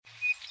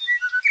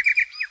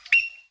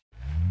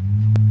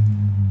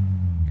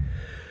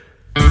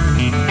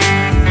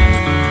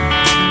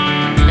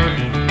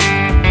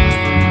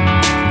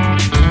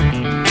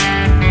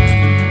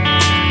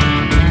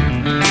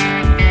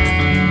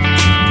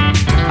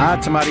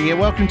Tamari here.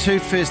 Welcome to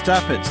First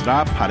Up. It's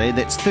Rā Pare.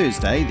 That's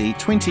Thursday, the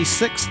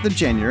 26th of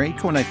January.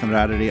 Ko Nathan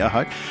Rārere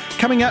aho.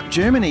 Coming up,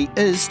 Germany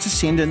is to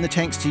send in the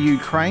tanks to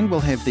Ukraine. We'll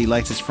have the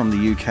latest from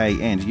the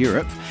UK and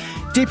Europe.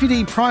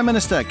 Deputy Prime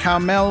Minister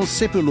Carmel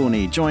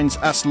Sepuloni joins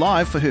us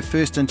live for her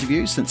first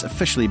interview since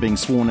officially being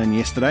sworn in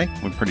yesterday,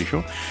 we're pretty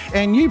sure.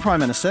 And new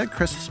Prime Minister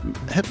Chris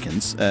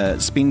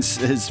Hipkins spends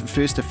his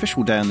first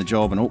official day on the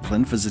job in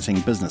Auckland visiting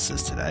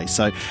businesses today.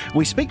 So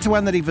we speak to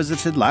one that he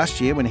visited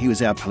last year when he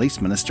was our police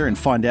minister and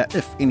find out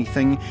if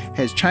anything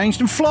has changed.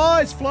 And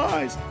flies!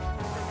 Fly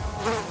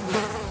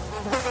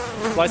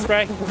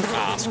spray?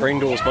 Screen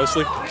doors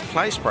mostly.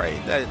 Fly spray,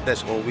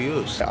 that's all we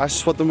use. I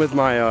swat them with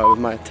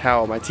my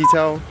towel, my tea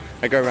towel.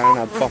 I go around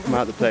and I bop them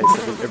out the place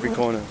every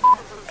corner.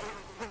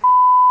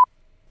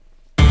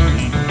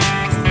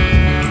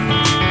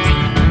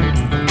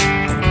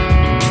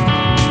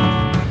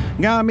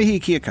 Ngā mihi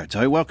kia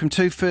koutou. Welcome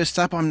to First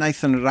Up. I'm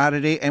Nathan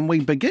Rārere, and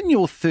we begin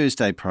your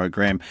Thursday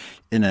program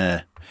in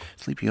a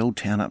sleepy old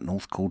town up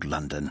north called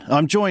London.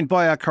 I'm joined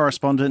by our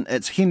correspondent.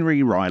 It's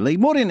Henry Riley.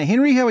 Morning,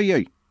 Henry. How are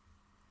you?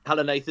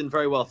 Hello, Nathan.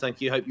 Very well,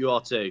 thank you. Hope you are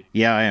too.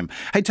 Yeah, I am.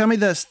 Hey, tell me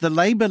this. The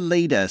Labour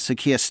leader, Sir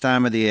Keir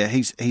Starmer there,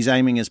 he's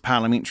aiming his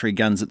parliamentary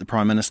guns at the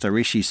Prime Minister,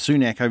 Rishi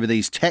Sunak, over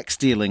these tax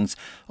dealings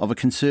of a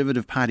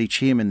Conservative Party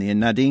chairman there,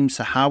 Nadhim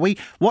Zahawi.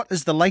 What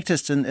is the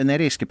latest in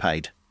that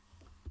escapade?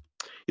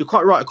 You're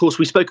quite right. Of course,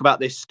 we spoke about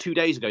this 2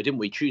 days ago, didn't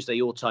we? Tuesday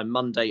your time,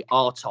 Monday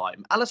our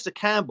time. Alistair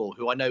Campbell,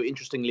 who I know,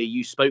 interestingly,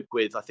 you spoke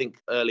with, I think,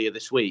 earlier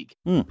this week,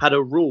 had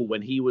a rule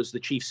when he was the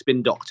chief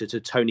spin doctor to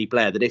Tony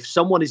Blair that if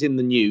someone is in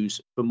the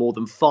news for more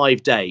than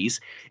 5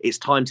 days, it's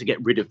time to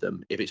get rid of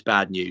them if it's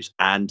bad news.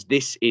 And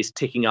this is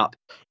ticking up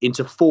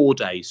into 4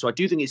 days. So I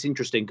do think it's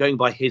interesting, going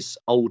by his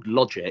old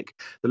logic,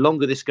 the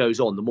longer this goes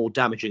on, the more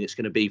damaging it's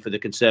going to be for the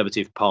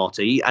Conservative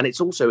Party. And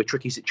it's also a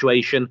tricky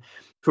situation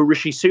for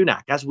Rishi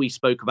Sunak. As we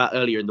spoke about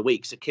earlier in the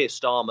week, Sir Keir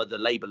Starmer, the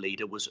Labour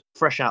leader, was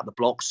fresh out the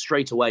blocks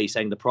straight away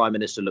saying the Prime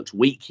Minister looks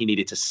weak. He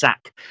needed to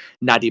sack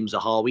Nadhim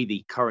Zahawi,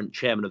 the current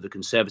chairman of the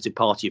Conservative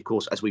Party. Of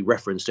course, as we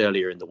referenced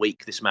earlier in the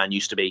week, this man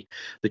used to be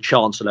the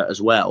Chancellor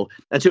as well.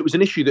 And so it was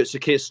an issue that Sir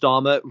Keir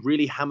Starmer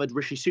really hammered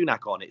Rishi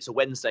Sunak on. It's a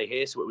Wednesday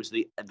here, so it was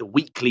the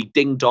weekly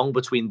ding-dong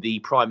between the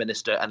Prime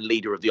Minister and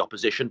Leader of the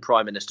Opposition,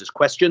 Prime Minister's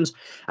Questions.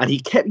 And he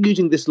kept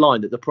using this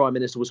line that the Prime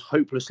Minister was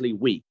hopelessly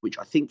weak, which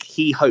I think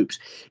he hopes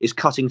is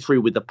cutting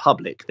through with the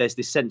public. There's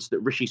this sense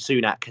that Rishi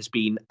Sunak has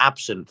been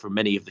absent from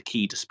many of the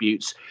key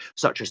disputes,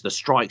 such as the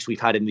strikes we've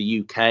had in the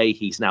UK.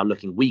 He's now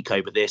looking weak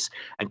over this.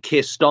 And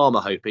Keir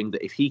Starmer hoping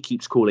that if he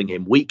keeps calling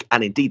him weak,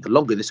 and indeed the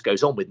longer this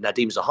goes on with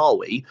Nadhim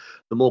Zahawi,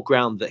 the more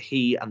ground that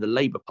he and the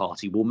Labour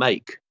Party will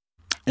make.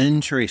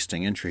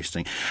 Interesting.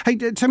 Hey,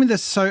 tell me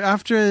this. So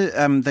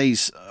after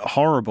these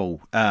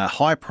horrible,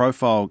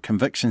 high-profile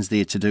convictions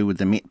there to do with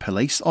the Met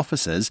Police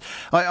officers,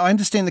 I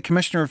understand the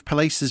Commissioner of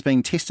Police is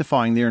being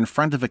testifying there in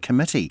front of a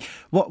committee.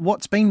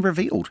 What's been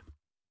revealed?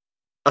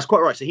 That's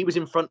quite right. So he was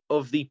in front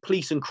of the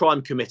Police and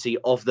Crime Committee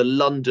of the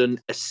London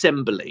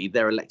Assembly.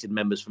 They're elected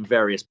members from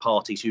various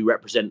parties who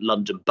represent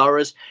London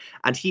boroughs.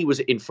 And he was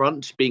in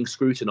front being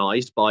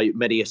scrutinised by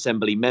many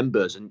Assembly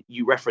members. And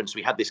you referenced,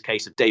 we had this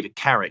case of David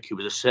Carrick, who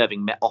was a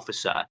serving Met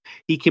officer.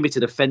 He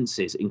committed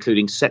offences,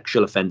 including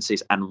sexual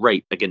offences and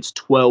rape against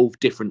 12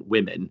 different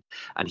women.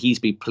 And he's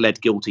been pled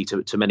guilty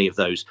to many of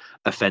those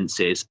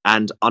offences.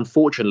 And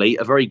unfortunately,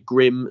 a very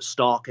grim,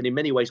 stark and in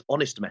many ways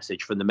honest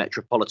message from the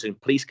Metropolitan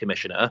Police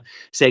Commissioner,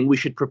 saying we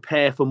should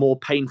prepare for more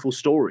painful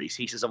stories.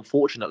 He says,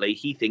 unfortunately,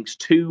 he thinks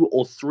 2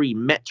 or 3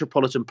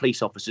 Metropolitan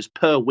Police officers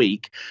per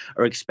week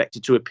are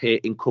expected to appear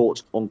in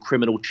court on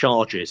criminal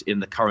charges in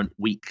the coming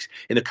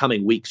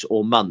weeks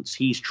or months.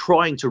 He's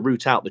trying to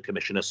root out the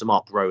Commissioner, Sir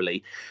Mark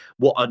Rowley,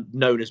 what are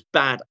known as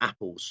bad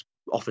apples,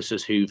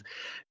 officers who've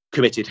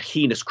committed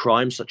heinous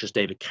crimes such as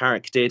David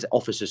Carrick did,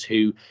 officers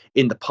who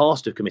in the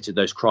past have committed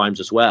those crimes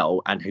as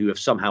well and who have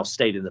somehow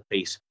stayed in the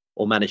police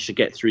or managed to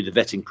get through the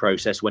vetting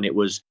process when it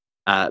was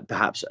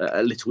perhaps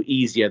a little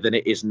easier than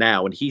it is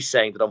now. And he's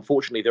saying that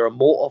unfortunately there are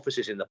more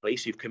officers in the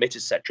police who've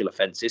committed sexual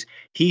offences.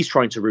 He's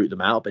trying to root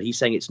them out, but he's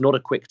saying it's not a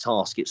quick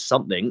task. It's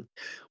something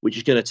which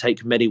is going to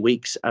take many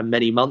weeks and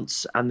many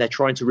months, and they're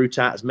trying to root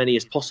out as many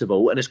as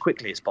possible and as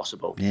quickly as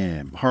possible.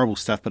 Yeah, horrible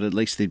stuff, but at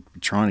least they're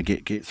trying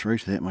to get through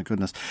to that, my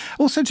goodness.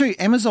 Also too,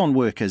 Amazon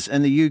workers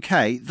in the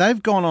UK,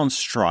 they've gone on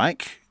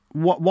strike.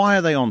 Why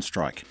are they on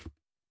strike?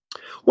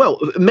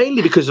 Well,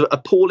 mainly because of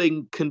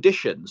appalling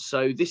conditions.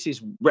 So this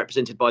is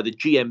represented by the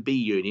GMB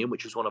union,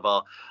 which is one of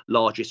our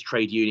largest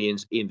trade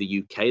unions in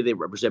the UK. They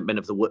represent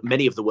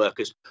many of the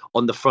workers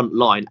on the front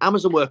line.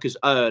 Amazon workers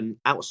earn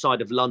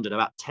outside of London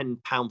about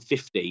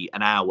 £10.50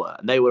 an hour,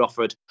 and they were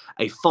offered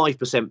a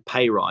 5%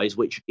 pay rise,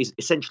 which is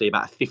essentially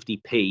about a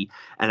 50p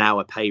an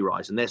hour pay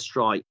rise. And their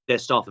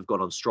staff have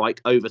gone on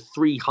strike. Over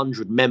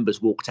 300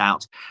 members walked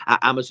out at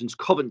Amazon's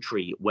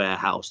Coventry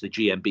warehouse. The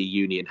GMB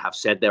union have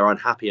said they're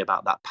unhappy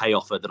about that pay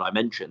offer that I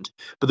mentioned.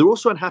 But they're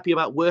also unhappy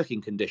about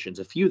working conditions.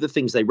 A few of the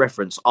things they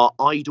reference are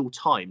idle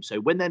time. So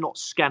when they're not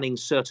scanning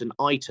certain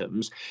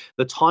items,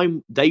 the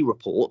time they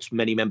report,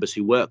 many members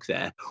who work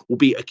there, will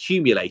be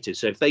accumulated.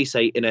 So if they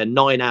say in a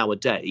 9-hour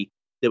day,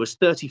 there was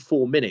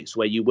 34 minutes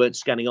where you weren't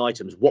scanning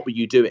items, what were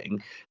you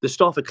doing? The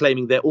staff are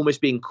claiming they're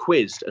almost being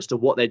quizzed as to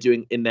what they're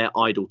doing in their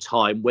idle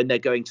time. When they're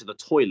going to the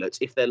toilet,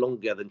 if they're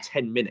longer than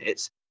 10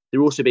 minutes,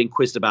 they're also being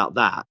quizzed about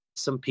that.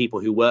 Some people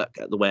who work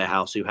at the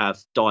warehouse who have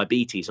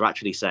diabetes are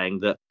actually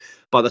saying that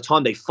by the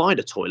time they find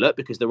a toilet,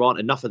 because there aren't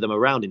enough of them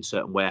around in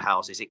certain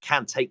warehouses, it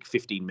can take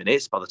 15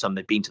 minutes by the time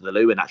they've been to the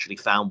loo and actually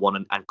found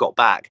one and got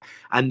back.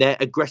 And they're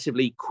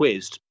aggressively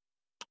quizzed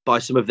by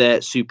some of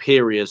their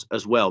superiors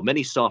as well.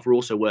 Many staff are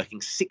also working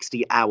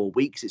 60-hour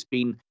weeks. It's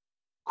been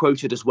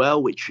quoted as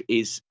well, which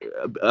is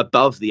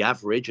above the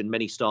average, and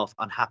many staff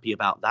unhappy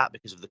about that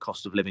because of the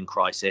cost of living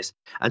crisis.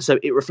 And so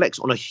it reflects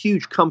on a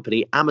huge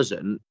company,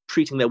 Amazon,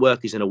 treating their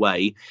workers in a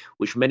way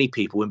which many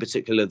people, in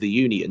particular the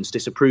unions,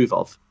 disapprove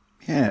of.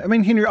 Yeah, I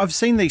mean, Henry, I've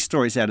seen these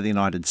stories out of the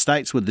United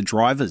States with the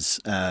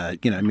drivers,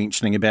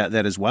 mentioning about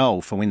that as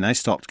well for when they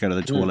stop to go to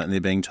the toilet and they're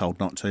being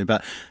told not to.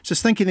 But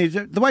just thinking,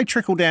 the way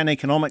trickle-down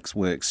economics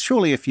works,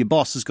 surely if your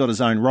boss has got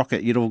his own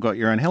rocket, you'd all got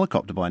your own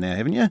helicopter by now,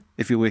 haven't you?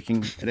 If you're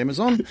working at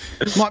Amazon.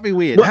 Might be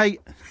weird. Well, hey,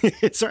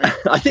 sorry.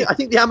 I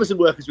think the Amazon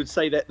workers would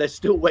say that they're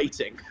still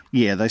waiting.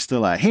 Yeah, they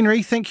still are.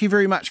 Henry, thank you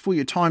very much for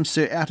your time,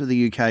 sir, out of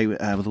the UK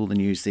with all the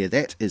news there.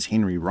 That is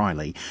Henry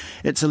Riley.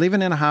 It's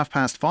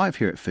 5:11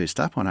 here at First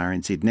Up on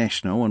RNZ National.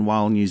 And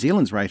while New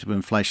Zealand's rate of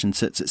inflation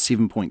sits at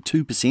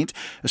 7.2%,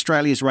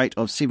 Australia's rate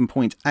of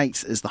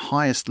 7.8% is the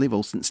highest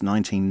level since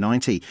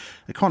 1990.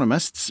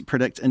 Economists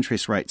predict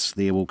interest rates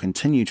there will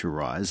continue to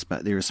rise,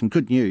 but there is some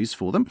good news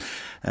for them.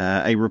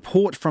 A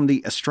report from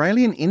the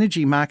Australian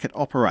Energy Market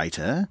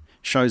Operator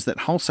shows that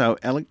wholesale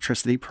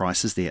electricity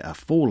prices there are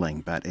falling.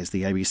 But as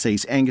the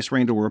ABC's Angus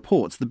Randall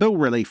reports, the bill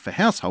relief for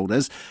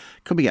householders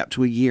could be up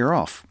to a year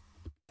off.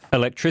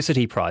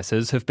 Electricity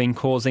prices have been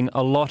causing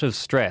a lot of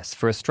stress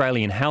for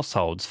Australian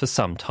households for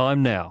some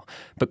time now.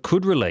 But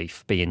could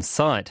relief be in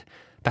sight?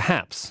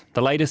 Perhaps.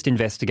 The latest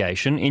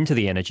investigation into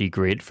the energy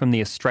grid from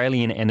the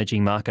Australian Energy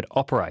Market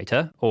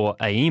Operator, or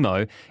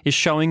AEMO, is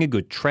showing a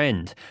good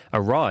trend.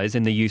 A rise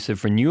in the use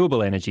of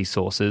renewable energy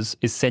sources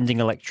is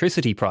sending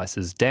electricity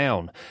prices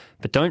down.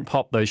 But don't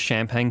pop those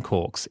champagne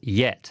corks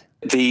yet.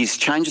 These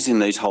changes in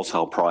these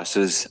wholesale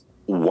prices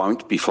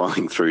won't be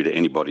flowing through to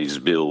anybody's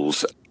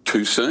bills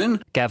too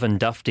soon. Gavin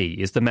Dufty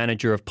is the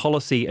Manager of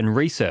Policy and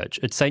Research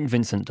at St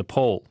Vincent de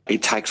Paul.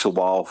 It takes a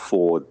while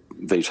for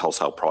these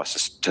wholesale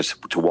prices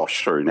to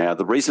wash through. Now,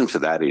 the reason for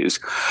that is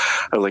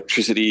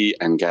electricity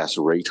and gas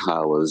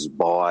retailers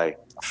buy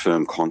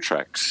firm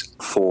contracts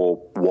for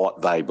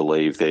what they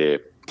believe their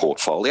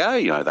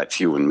portfolio, that's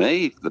you and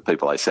me, the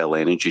people they sell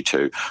energy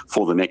to,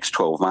 for the next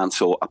 12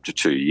 months or up to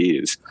 2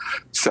 years.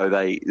 So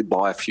they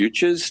buy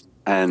futures,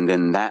 and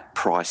then that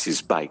price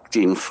is baked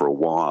in for a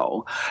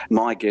while.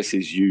 My guess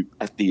is you,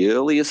 at the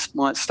earliest,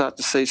 might start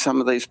to see some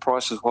of these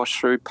prices wash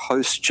through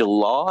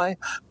post-July,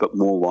 but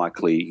more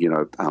likely,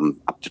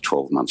 up to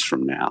 12 months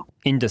from now.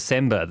 In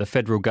December, the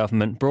federal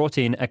government brought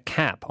in a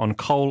cap on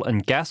coal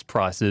and gas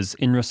prices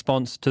in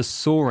response to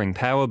soaring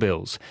power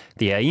bills.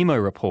 The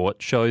AEMO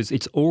report shows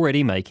it's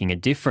already making a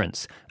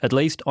difference, at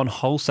least on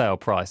wholesale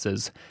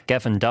prices.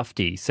 Gavin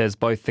Dufty says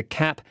both the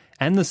cap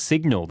and the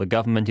signal the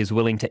government is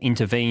willing to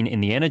intervene in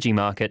the energy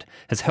market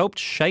has helped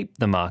shape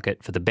the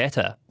market for the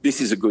better.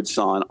 This is a good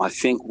sign. I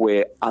think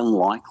we're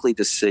unlikely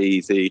to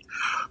see the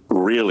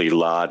really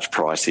large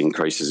price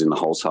increases in the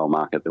wholesale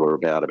market that were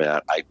about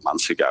 8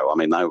 months ago. I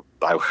mean, they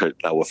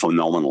were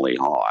phenomenally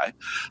high.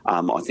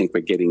 I think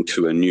we're getting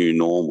to a new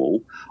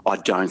normal. I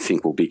don't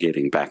think we'll be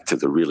getting back to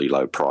the really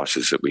low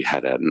prices that we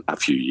had a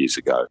few years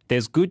ago.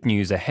 There's good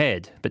news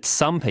ahead, but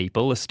some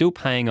people are still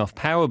paying off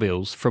power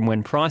bills from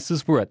when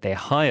prices were at their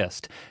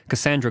highest.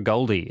 Cassandra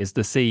Goldie is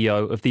the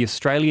CEO of the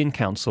Australian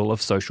Council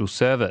of Social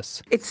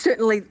Service. It's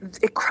certainly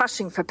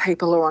crushing for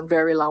people who are on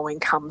very low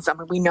incomes. I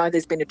mean, we know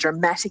there's been a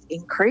dramatic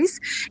increase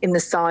in the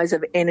size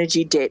of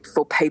energy debt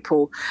for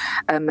people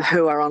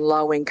who are on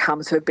low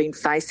incomes, who have been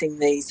facing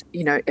these,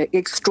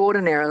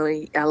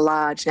 extraordinarily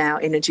large now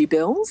energy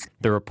bills.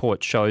 The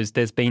report shows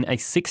there's been a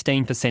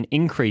 16%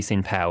 increase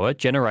in power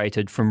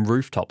generated from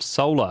rooftop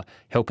solar,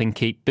 helping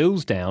keep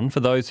bills down for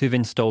those who've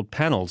installed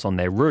panels on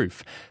their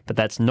roof. But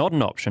that's not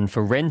an option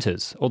for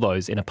renters or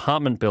those in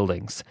apartment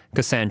buildings.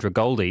 Cassandra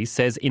Goldie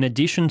says in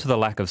addition to the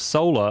lack of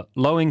solar,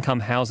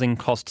 low-income housing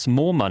costs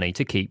more money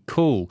to keep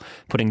cool,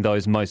 putting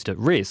those most at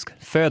risk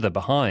further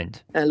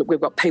behind. We've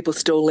got people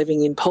still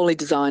living in poorly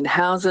designed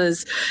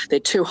houses. They're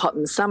too hot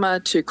in summer,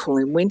 too cool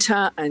in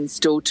winter, and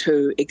still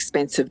too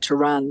expensive to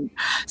run.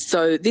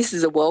 So this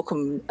is a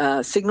welcome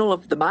signal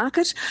of the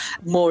market.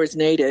 More is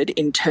needed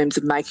in terms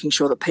of making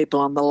sure that people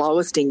on the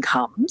lowest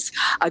incomes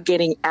are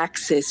getting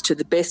access to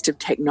the best of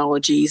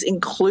technologies,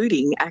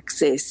 including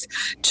access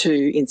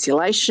to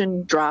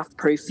insulation, draft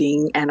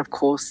proofing, and of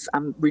course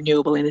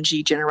renewable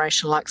energy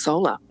generation like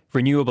solar.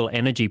 Renewable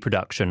energy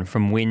production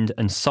from wind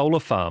and solar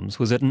farms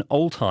was at an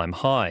all-time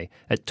high,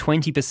 at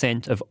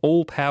 20% of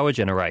all power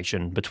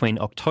generation between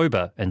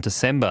October and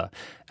December.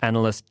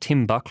 Analyst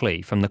Tim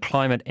Buckley from the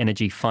Climate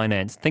Energy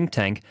Finance think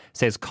tank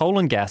says coal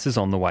and gas is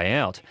on the way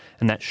out,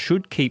 and that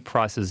should keep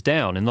prices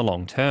down in the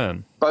long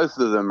term. Both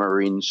of them are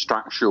in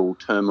structural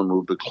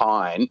terminal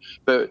decline,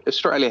 but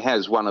Australia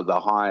has one of the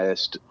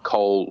highest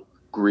coal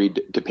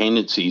grid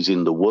dependencies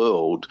in the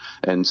world,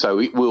 and so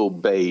it will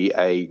be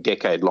a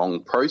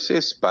decade-long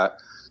process, but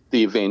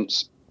the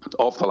events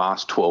of the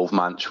last 12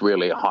 months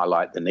really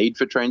highlight the need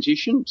for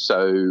transition,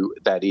 so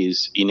that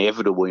is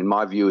inevitable. In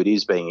my view, it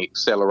is being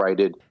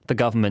accelerated. The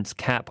government's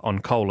cap on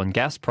coal and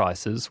gas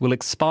prices will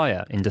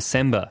expire in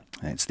December.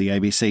 That's the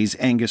ABC's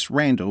Angus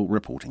Randall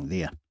reporting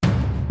there.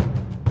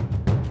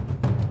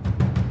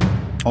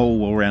 Oh,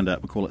 we'll round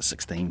up. We'll call it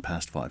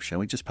 5:16, shall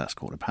we? Just past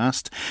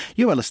 5:15.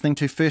 You are listening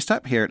to First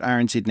Up here at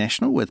RNZ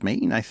National with me,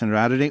 Nathan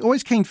Rarere.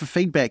 Always keen for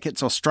feedback.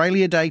 It's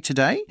Australia Day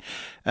today.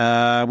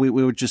 We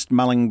were just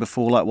mulling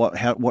before, like,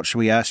 what should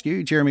we ask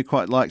you? Jeremy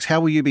quite likes,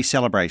 how will you be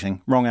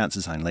celebrating? Wrong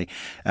answers only.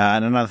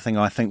 And another thing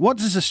I think, what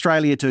does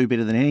Australia do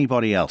better than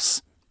anybody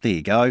else? There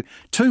you go.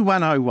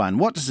 2101.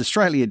 What does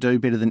Australia do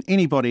better than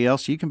anybody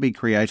else? You can be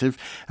creative.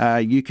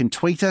 You can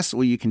tweet us,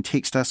 or you can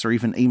text us, or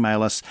even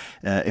email us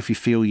if you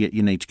feel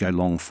you need to go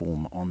long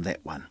form on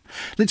that one.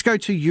 Let's go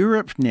to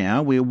Europe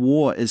now, where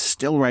war is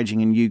still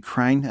raging in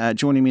Ukraine.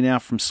 Joining me now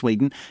from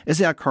Sweden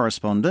is our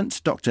correspondent,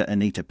 Dr.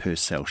 Anita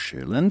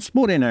Purcell-Sherland.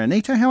 Morena,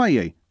 Anita, how are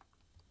you?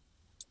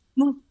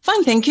 Well,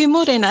 fine, thank you.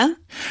 Morena.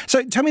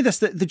 So tell me this,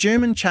 the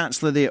German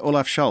Chancellor there,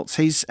 Olaf Scholz,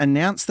 he's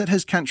announced that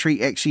his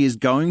country actually is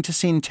going to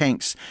send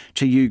tanks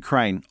to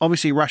Ukraine.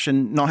 Obviously, Russia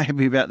not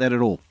happy about that at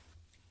all.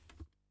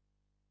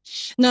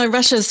 No,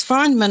 Russia's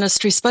foreign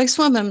ministry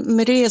spokeswoman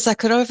Maria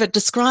Zakharova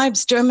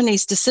describes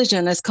Germany's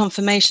decision as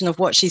confirmation of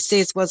what she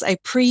says was a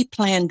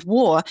pre-planned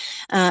war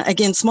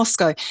against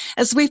Moscow.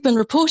 As we've been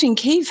reporting,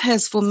 Kyiv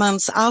has for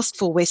months asked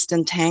for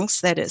Western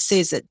tanks that it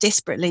says it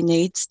desperately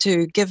needs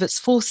to give its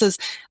forces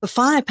the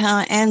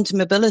firepower and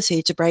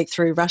mobility to break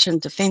through Russian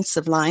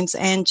defensive lines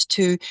and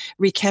to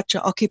recapture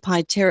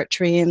occupied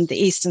territory in the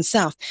east and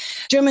south.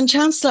 German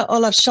Chancellor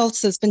Olaf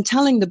Scholz has been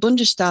telling the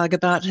Bundestag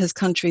about his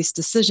country's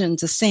decision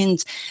to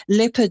send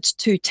Leopard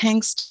 2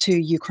 tanks to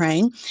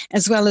Ukraine,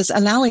 as well as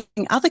allowing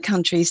other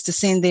countries to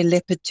send their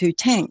Leopard 2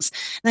 tanks.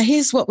 Now,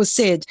 here's what was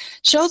said.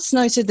 Scholz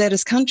noted that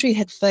his country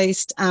had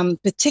faced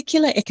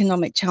particular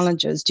economic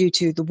challenges due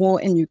to the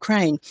war in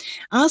Ukraine.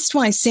 Asked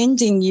why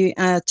sending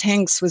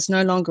tanks was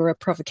no longer a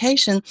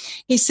provocation,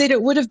 he said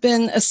it would have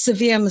been a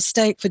severe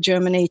mistake for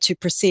Germany to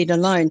proceed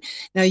alone.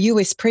 Now,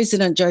 US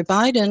President Joe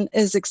Biden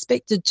is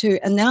expected to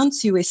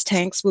announce US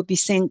tanks will be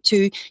sent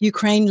to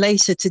Ukraine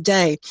later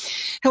today.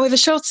 However,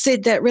 Scholz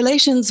said that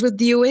relations with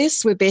the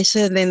US were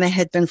better than they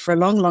had been for a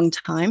long, long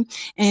time.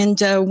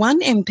 And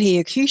one MP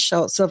accused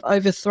Scholz of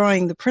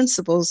overthrowing the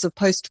principles of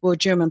post-war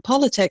German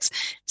politics,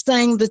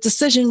 saying the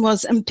decision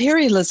was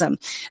imperialism.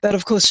 But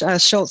of course,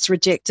 Scholz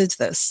rejected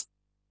this.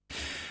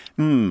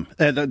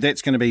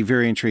 That's going to be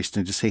very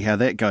interesting to see how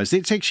that goes.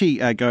 Let's actually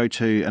go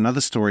to another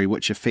story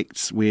which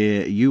affects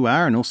where you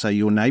are and also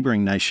your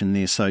neighbouring nation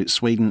there, so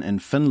Sweden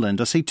and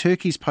Finland. I see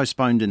Turkey's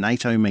postponed a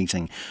NATO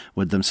meeting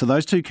with them. So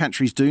those two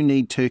countries do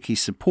need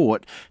Turkey's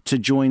support to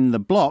join the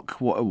bloc.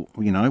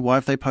 Why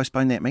have they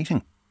postponed that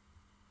meeting?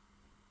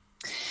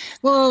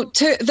 Well,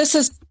 this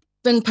has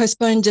been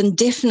postponed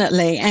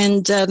indefinitely,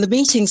 and the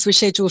meetings were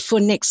scheduled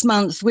for next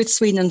month with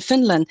Sweden and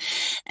Finland.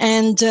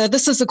 And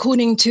this is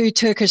according to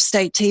Turkish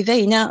state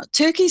TV. Now,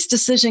 Turkey's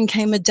decision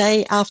came a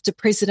day after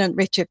President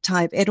Recep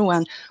Tayyip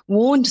Erdogan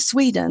warned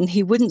Sweden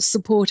he wouldn't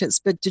support its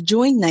bid to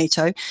join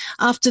NATO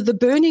after the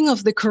burning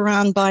of the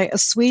Quran by a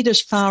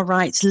Swedish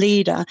far-right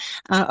leader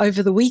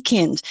over the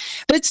weekend.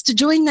 Bids to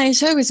join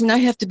NATO, as we know,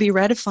 have to be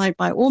ratified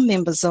by all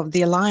members of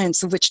the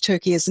alliance, of which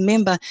Turkey is a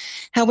member.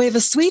 However,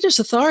 Swedish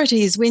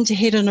authorities went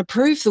ahead and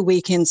approved the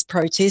weekend's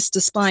protest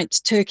despite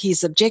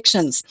Turkey's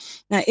objections.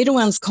 Now,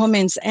 Erdogan's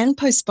comments and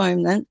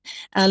postponement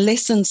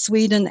lessen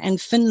Sweden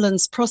and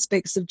Finland's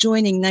prospects of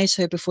joining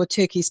NATO before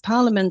Turkey's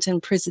parliament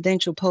and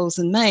presidential polls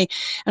in May.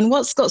 And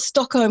what's got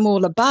Stockholm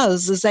all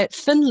abuzz is that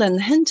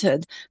Finland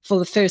hinted for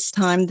the first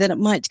time that it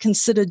might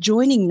consider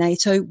joining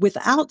NATO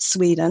without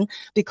Sweden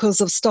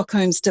because of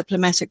Stockholm's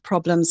diplomatic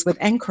problems with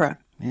Ankara.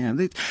 Yeah,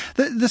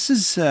 this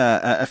is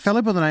a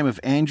fellow by the name of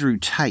Andrew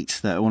Tate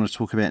that I want to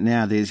talk about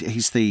now.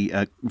 He's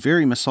the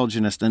very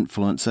misogynist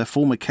influencer,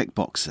 former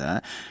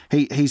kickboxer.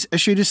 He's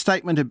issued a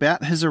statement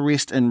about his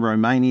arrest in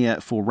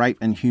Romania for rape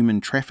and human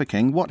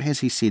trafficking. What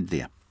has he said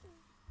there?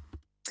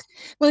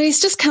 Well,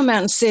 he's just come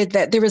out and said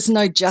that there is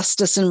no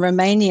justice in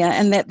Romania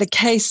and that the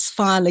case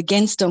file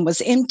against him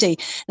was empty.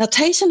 Now,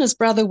 Tate and his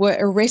brother were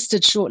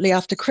arrested shortly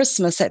after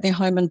Christmas at their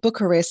home in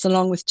Bucharest,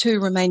 along with 2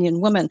 Romanian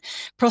women.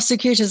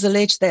 Prosecutors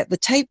allege that the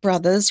Tate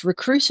brothers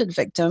recruited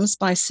victims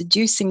by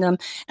seducing them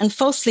and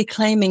falsely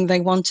claiming they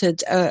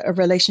wanted a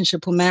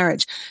relationship or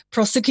marriage.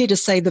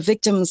 Prosecutors say the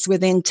victims were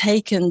then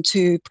taken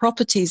to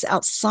properties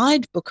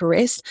outside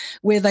Bucharest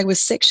where they were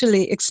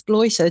sexually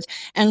exploited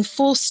and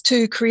forced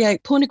to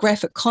create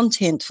pornographic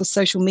content for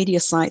social media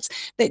sites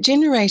that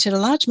generated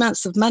large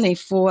amounts of money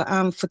for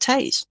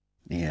Tate.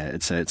 Yeah,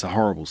 it's a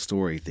horrible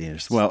story there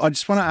as well. I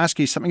just want to ask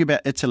you something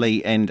about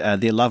Italy and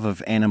their love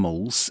of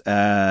animals,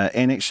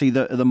 and actually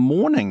the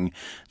mourning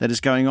that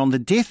is going on, the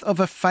death of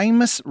a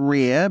famous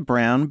rare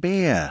brown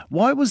bear.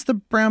 Why was the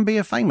brown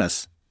bear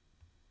famous?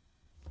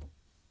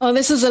 Oh,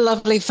 this is a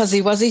lovely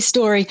fuzzy wuzzy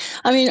story.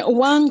 I mean,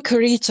 Juan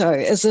Carito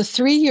is a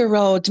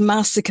 3-year-old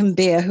Mexican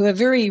bear who are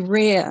very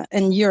rare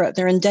in Europe.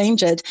 They're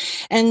endangered.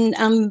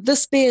 And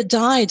this bear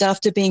died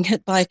after being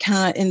hit by a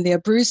car in the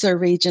Abruzzo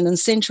region in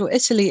central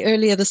Italy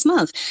earlier this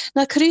month.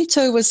 Now,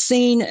 Carito was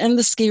seen in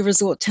the ski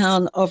resort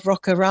town of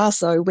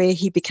Roccaraso, where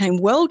he became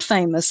world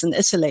famous in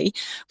Italy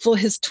for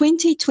his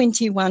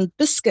 2021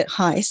 biscuit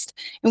heist,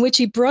 in which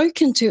he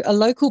broke into a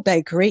local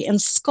bakery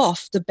and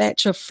scoffed a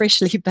batch of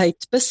freshly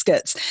baked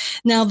biscuits.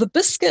 Now, the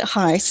biscuit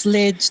heist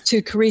led to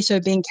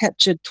Carito being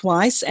captured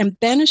twice and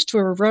banished to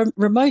a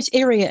remote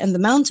area in the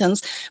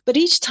mountains, but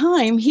each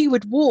time he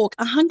would walk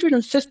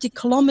 150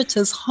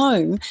 kilometres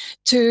home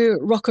to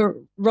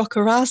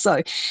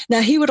Roccaraso. Now,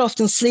 he would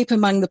often sleep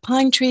among the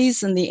pine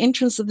trees in the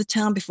entrance of the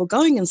town before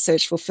going in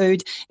search for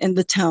food in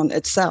the town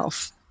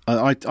itself.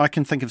 I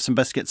can think of some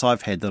biscuits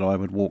I've had that I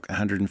would walk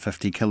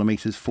 150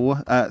 kilometres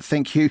for.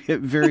 Thank you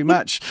very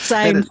much.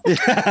 Same.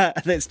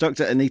 That's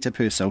Dr. Anita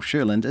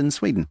Purcell-Sherland in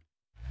Sweden.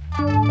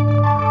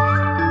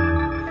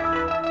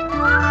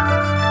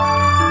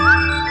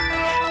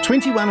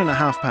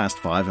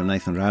 5:21. I'm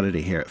Nathan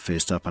Rarere here at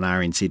First Up on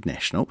RNZ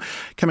National.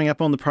 Coming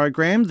up on the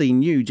program, the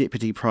new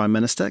Deputy Prime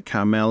Minister,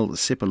 Carmel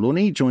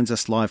Sepuloni, joins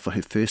us live for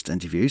her first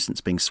interview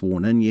since being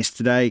sworn in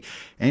yesterday.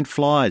 And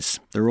flies,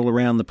 they're all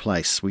around the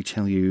place. We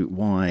tell you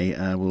why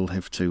we'll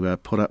have to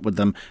put up with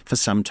them for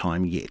some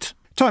time yet.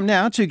 Time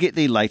now to get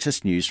the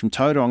latest news from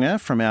Tauranga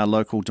from our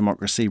local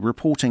democracy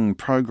reporting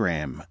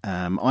program.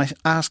 I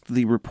asked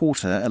the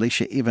reporter,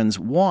 Alicia Evans,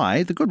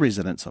 why the good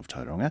residents of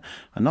Tauranga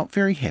are not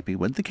very happy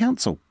with the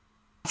council.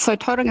 So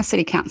Tauranga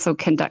City Council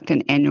conduct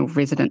an annual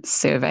residents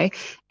survey,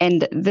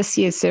 and this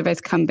year's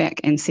survey's come back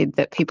and said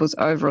that people's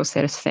overall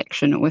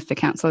satisfaction with the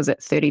council is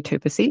at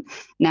 32%.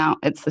 Now,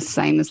 it's the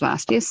same as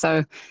last year,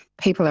 so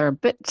people are a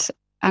bit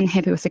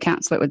unhappy with the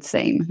council, it would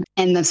seem.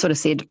 And they've sort of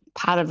said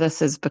part of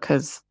this is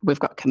because we've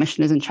got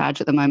commissioners in charge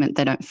at the moment.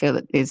 They don't feel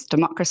that there's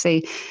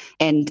democracy.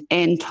 And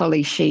Anne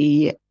Tolley,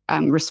 she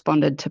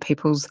responded to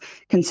people's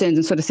concerns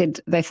and sort of said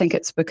they think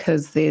it's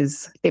because they're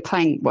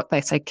playing what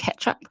they say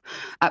catch up,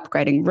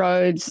 upgrading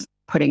roads,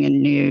 putting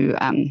in new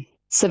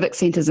civic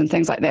centres and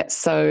things like that.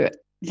 So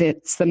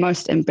that's the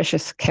most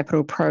ambitious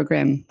capital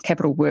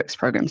works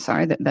program,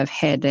 that they've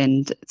had,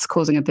 and it's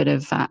causing a bit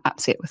of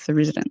upset with the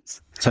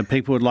residents. So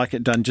people would like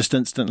it done just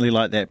instantly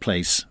like that,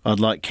 please.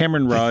 I'd like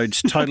Cameron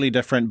Roads totally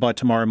different by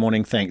tomorrow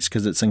morning, thanks,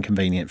 because it's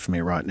inconvenient for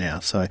me right now.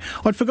 So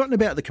I'd forgotten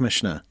about the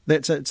Commissioner.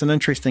 It's an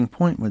interesting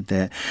point with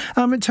that.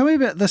 Tell me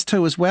about this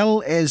too, as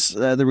well as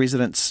the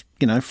residents,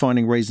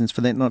 finding reasons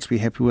for that not to be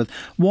happy with.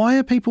 Why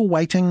are people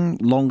waiting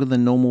longer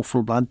than normal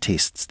for blood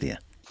tests there?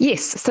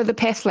 Yes, so the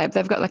Path Lab,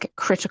 they've got like a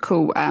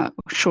critical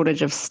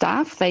shortage of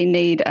staff. They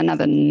need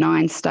another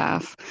 9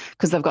 staff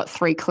because they've got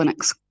 3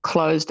 clinics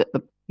closed at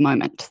the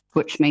moment,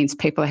 which means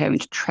people are having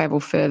to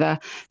travel further.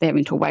 They're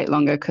having to wait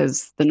longer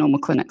because the normal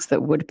clinics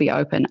that would be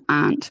open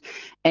aren't.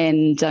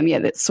 And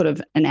that's sort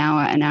of an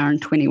hour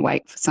and 20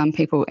 wait for some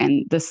people.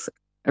 And this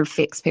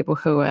affects people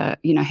who are,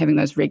 having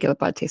those regular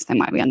blood tests. They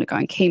might be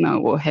undergoing chemo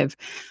or have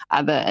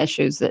other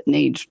issues that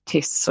need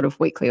tests sort of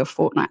weekly or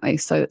fortnightly.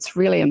 So it's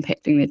really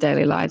impacting their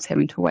daily lives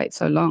having to wait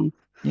so long.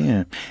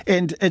 Yeah,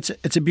 and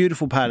it's a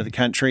beautiful part of the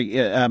country.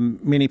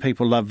 Many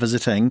people love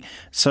visiting.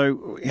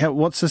 So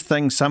what's this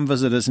thing some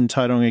visitors in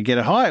Tauranga get?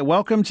 Hi,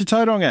 welcome to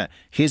Tauranga.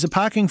 Here's a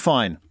parking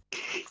fine.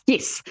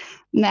 Yes.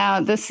 Now,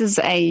 this is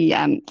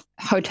a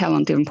hotel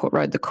on Devonport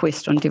Road, the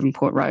Quest on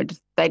Devonport Road.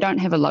 They don't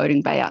have a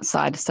loading bay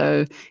outside,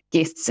 so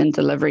guests and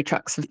delivery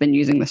trucks have been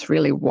using this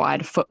really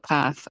wide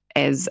footpath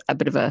as a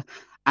bit of a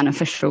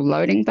unofficial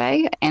loading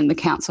bay. And the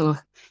council,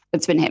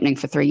 it's been happening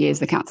for 3 years.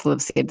 The council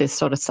have said they're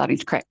sort of starting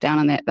to crack down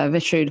on that. They've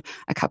issued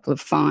a couple of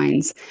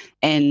fines,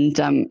 and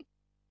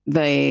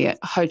the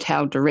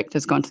hotel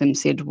director's gone to them and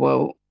said,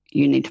 well,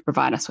 you need to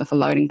provide us with a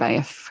loading bay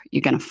if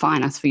you're going to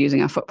fine us for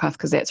using our footpath,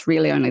 because that's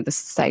really only the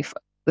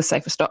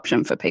safest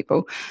option for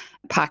people.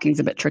 Parking's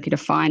a bit tricky to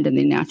find, and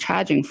they're now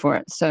charging for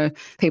it. So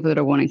people that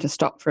are wanting to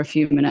stop for a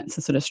few minutes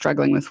are sort of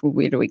struggling with, well,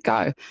 where do we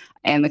go?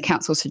 And the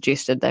council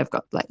suggested they've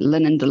got like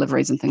linen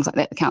deliveries and things like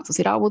that. The council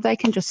said, they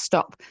can just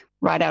stop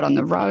right out on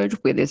the road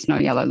where there's no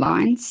yellow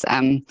lines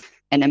and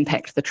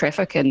impact the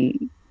traffic.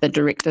 And the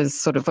director's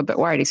sort of a bit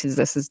worried. He says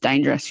this is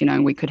dangerous.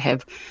 We could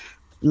have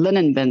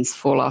linen bins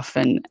fall off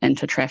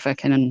into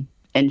traffic and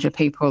injure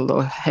people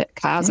or hit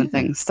cars and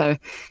things. So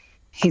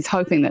he's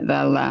hoping that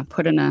they'll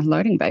put in a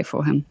loading bay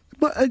for him.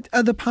 But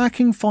are the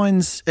parking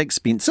fines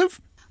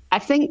expensive? I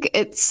think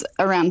it's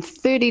around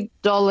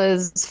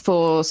 $30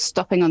 for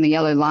stopping on the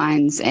yellow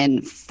lines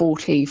and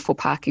 $40 for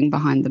parking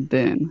behind the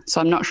berm.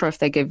 So I'm not sure if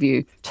they give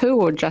you 2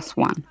 or just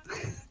 1.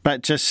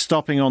 But just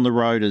stopping on the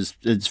road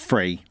is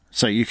free.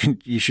 So you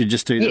should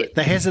just do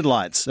the hazard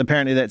lights.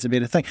 Apparently that's a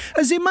better thing.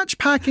 Is there much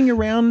parking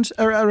around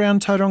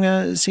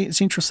Tauranga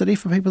Central City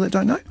for people that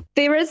don't know?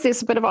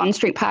 There's a bit of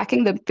on-street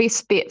parking. The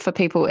best bet for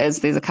people is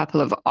there's a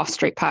couple of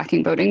off-street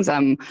parking buildings.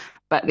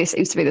 But there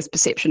seems to be this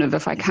perception of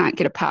if I can't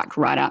get a park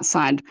right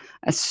outside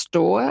a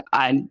store,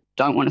 I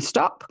don't want to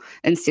stop,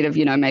 instead of,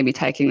 maybe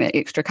taking that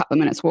extra couple of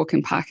minutes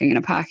walking, parking in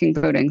a parking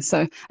building.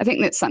 So I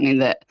think that's something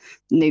that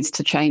needs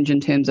to change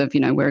in terms of,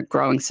 we're a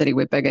growing city,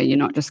 we're bigger. You're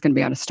not just going to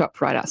be able to stop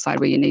right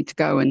outside where you need to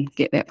go and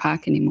get that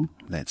park anymore.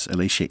 That's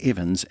Alicia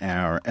Evans,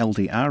 our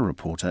LDR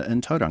reporter in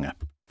Tauranga.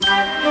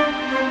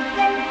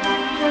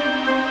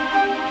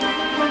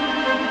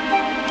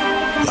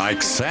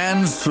 Like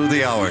sands through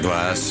the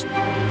hourglass,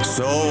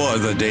 so are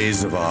the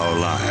days of our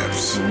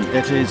lives.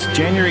 It is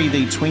January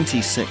the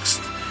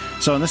 26th.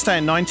 So on this day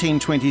in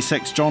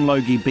 1926, John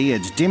Logie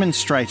Baird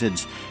demonstrated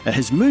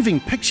his moving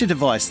picture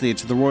device there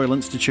to the Royal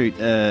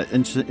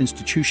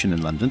Institution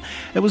in London.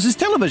 It was his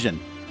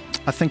television.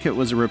 I think it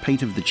was a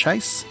repeat of The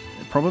Chase,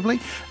 probably.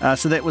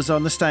 So that was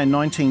on this day in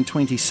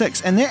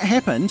 1926. And that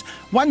happened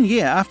 1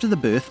 year after the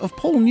birth of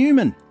Paul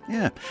Newman.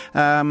 Yeah.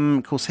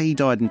 Of course, he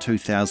died in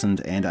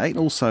 2008.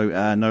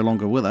 Also no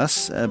longer with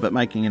us, but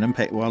making an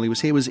impact while he was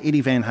here was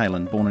Eddie Van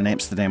Halen, born in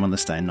Amsterdam on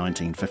this day in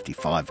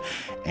 1955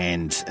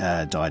 and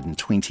died in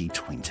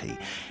 2020.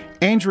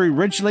 Andrew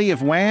Ridgeley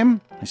of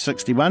Wham, he's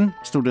 61,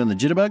 still doing the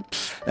jitterbug.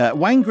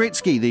 Wayne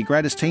Gretzky, the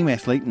greatest team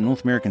athlete in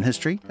North American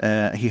history.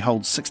 He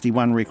holds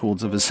 61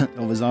 records of his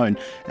own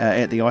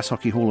at the Ice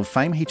Hockey Hall of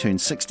Fame. He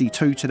turned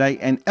 62 today.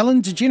 And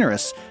Ellen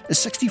DeGeneres is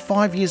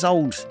 65 years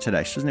old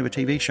today. She doesn't have a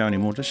TV show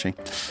anymore, does she?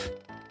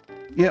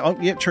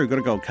 Yeah, true, got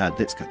a gold card,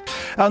 that's good.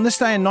 On this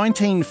day in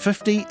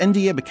 1950,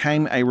 India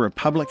became a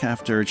republic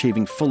after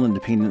achieving full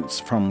independence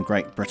from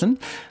Great Britain.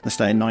 This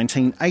day in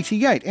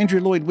 1988,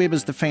 Andrew Lloyd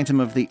Webber's The Phantom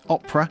of the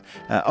Opera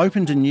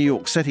opened in New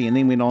York City and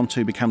then went on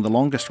to become the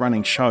longest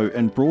running show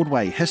in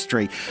Broadway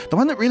history. The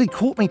one that really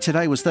caught me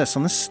today was this.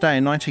 On this day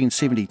in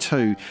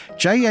 1972,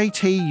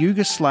 JAT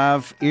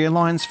Yugoslav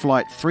Airlines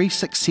Flight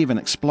 367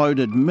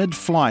 exploded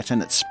mid-flight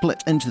and it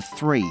split into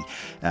 3.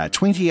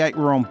 28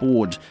 were on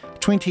board.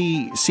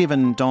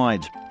 27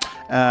 died.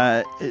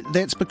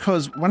 That's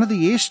because one of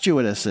the air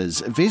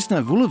stewardesses,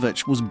 Vesna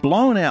Vulovic, was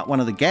blown out one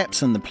of the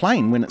gaps in the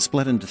plane when it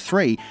split into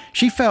 3.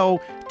 She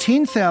fell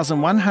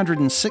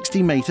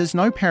 10,160 metres,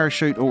 no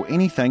parachute or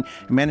anything,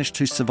 and managed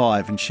to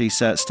survive, and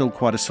she's still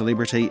quite a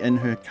celebrity in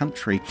her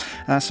country.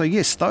 So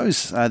yes,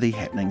 those are the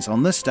happenings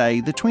on this day,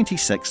 the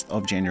 26th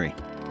of January.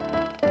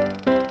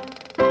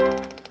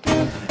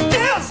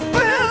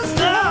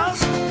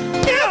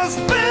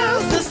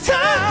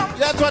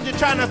 What you're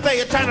trying to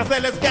say,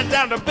 let's get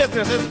down to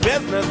business. It's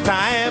business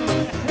time.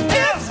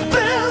 It's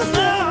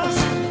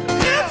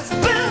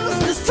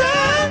business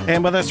time.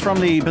 And with us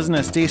from the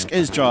business desk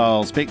is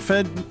Giles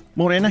Beckford.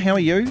 Morena, how are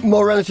you?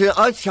 Morena,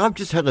 I've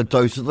just had a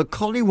dose of the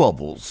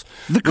Collywobbles.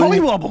 The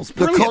Collywobbles,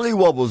 brilliant. The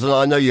Collywobbles, and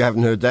I know you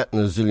haven't heard that in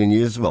a zillion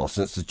years, well,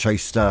 since the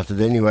chase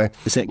started anyway.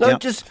 Is that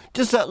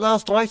just that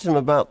last item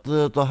about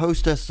the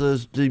hostess,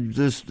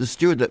 the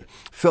steward that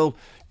fell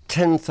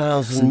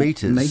 10,000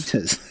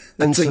 metres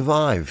and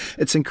survived.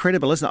 It's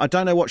incredible, isn't it? I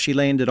don't know what she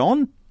landed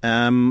on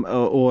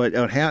or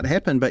how it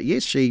happened, but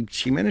yes, she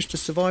managed to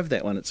survive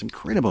that one. It's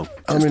incredible.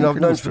 I mean, I've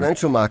known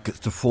financial markets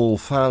to fall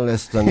far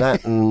less than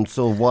that and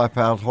sort of wipe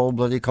out whole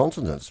bloody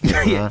continents.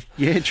 But, yeah,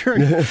 true.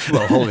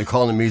 Well, whole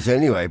economies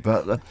anyway,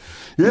 but so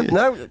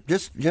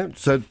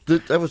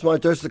that was my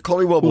dose of the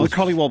Collywobbles. Well, the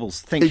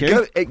Collywobbles, thank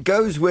you. It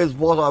goes with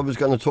what I was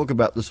going to talk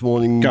about this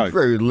morning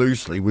very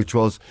loosely, which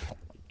was...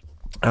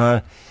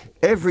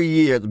 every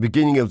year, at the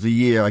beginning of the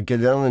year, I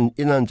get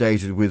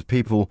inundated with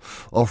people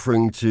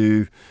offering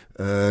to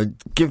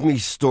give me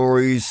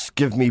stories,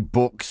 give me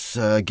books,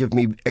 give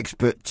me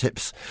expert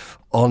tips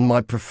on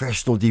my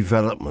professional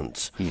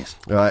development. Yes.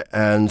 Right,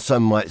 and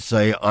some might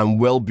say I'm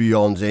well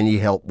beyond any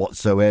help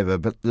whatsoever.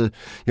 But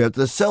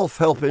the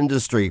self-help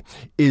industry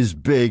is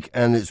big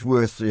and it's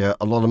worth a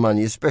lot of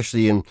money,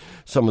 especially in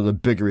some of the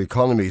bigger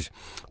economies.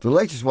 The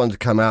latest one to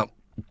come out,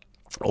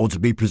 or to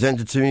be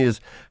presented to me, is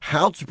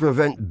how to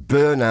prevent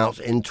burnout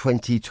in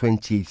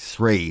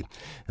 2023.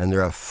 And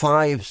there are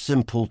 5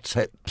 simple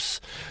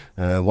tips.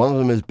 One of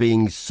them is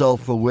being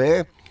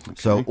self-aware,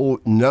 so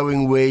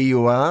knowing where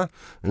you are.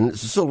 And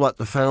it's sort of like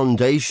the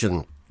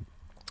foundation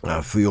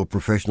for your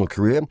professional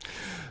career.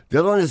 The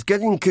other one is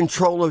getting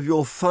control of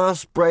your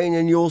fast brain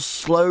and your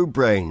slow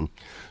brain.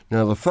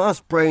 Now, the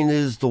fast brain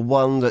is the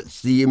one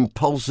that's the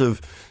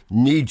impulsive,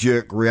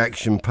 knee-jerk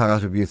reaction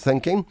part of your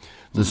thinking.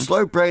 The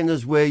slow brain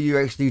is where you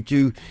actually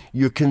do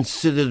your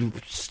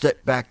considered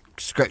step back,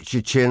 scratch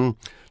your chin,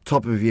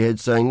 top of your head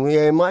saying,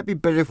 yeah, it might be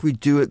better if we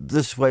do it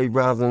this way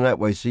rather than that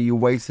way, so you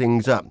weigh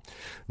things up,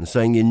 and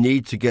saying you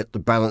need to get the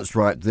balance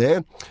right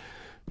there.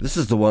 This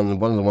is one of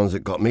the ones that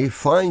got me.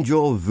 Find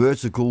your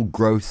vertical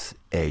growth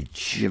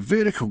edge. Your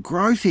vertical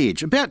growth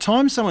edge. About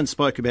time someone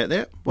spoke about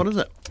that. What is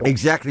it?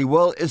 Exactly.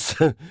 Well, it's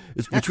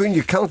between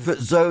your comfort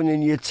zone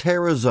and your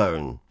terror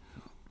zone,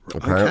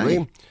 apparently.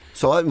 Okay.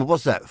 So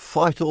what's that?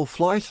 Fight or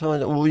flight?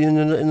 Well, in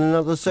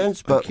another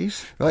sense, but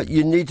right,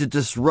 you need to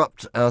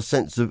disrupt our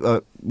sense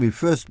of. We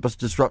first must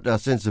disrupt our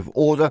sense of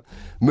order,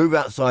 move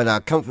outside our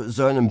comfort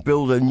zone, and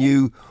build a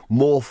new,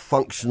 more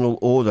functional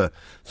order.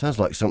 Sounds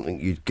like something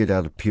you'd get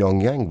out of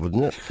Pyongyang,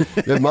 wouldn't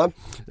it? Never mind.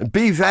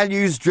 Be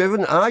values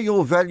driven. Are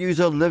your values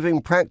a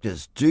living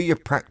practice? Do you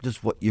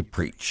practice what you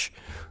preach?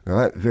 All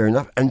right, fair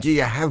enough. And do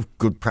you have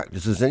good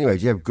practices anyway?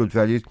 Do you have good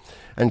values?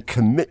 And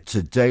commit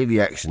to daily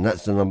action.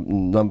 That's the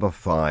number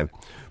 5.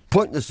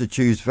 Pointless to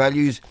choose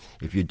values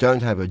if you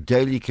don't have a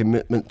daily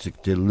commitment to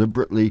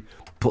deliberately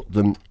put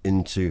them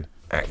into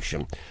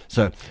action.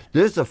 So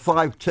there's the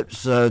 5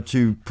 tips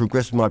to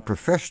progress my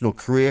professional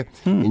career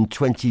in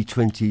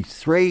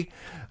 2023.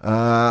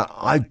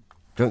 I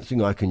don't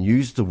think I can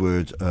use the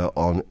word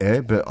on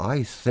air, but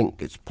I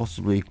think it's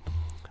possibly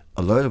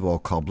a load of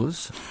old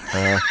cobblers.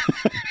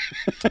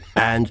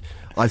 And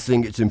I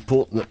think it's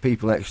important that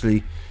people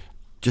actually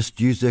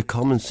just use their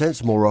common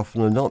sense more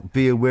often than not,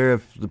 be aware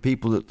of the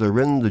people that they're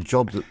in, the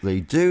job that they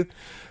do.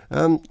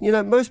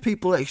 Most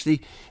people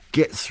actually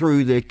get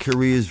through their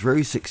careers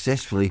very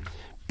successfully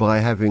by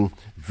having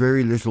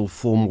very little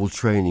formal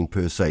training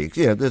per se.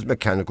 Yeah, there's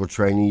mechanical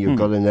training. You've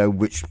got to know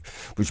which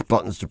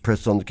buttons to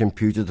press on the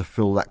computer to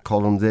fill that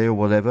column there or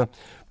whatever.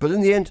 But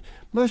in the end,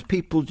 most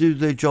people do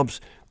their jobs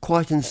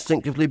quite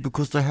instinctively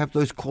because they have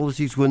those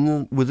qualities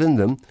within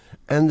them,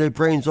 and their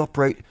brains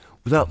operate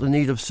without the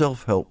need of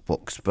self-help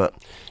books. But,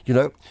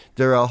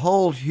 there are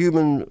whole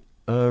human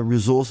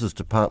resources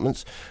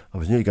departments. I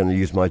was nearly going to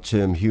use my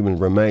term human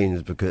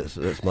remains because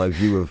that's my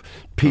view of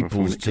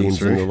people's teams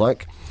and the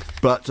like.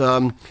 But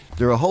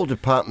there are whole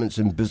departments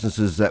in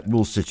businesses that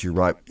will sit you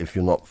right if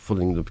you're not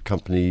following the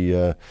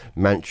company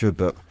mantra.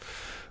 But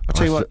I'll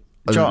tell you what,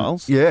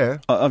 Giles. Yeah.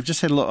 I've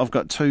just had a look. I've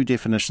got 2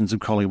 definitions of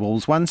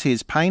collywobbles. One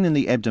says pain in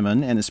the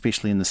abdomen and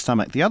especially in the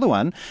stomach. The other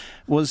one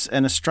was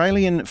an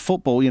Australian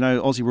football,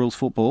 Aussie rules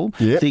football.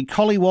 Yep. The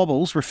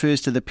collywobbles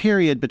refers to the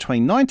period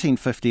between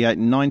 1958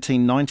 and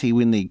 1990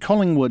 when the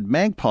Collingwood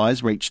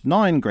Magpies reached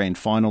 9 grand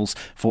finals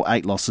for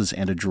 8 losses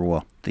and a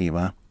draw. There you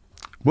are.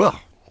 Well,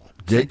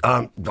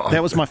 that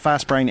was my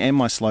fast brain and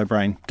my slow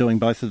brain doing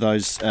both of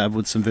those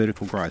with some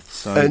vertical growth.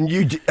 So. And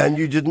you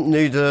didn't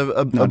need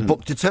a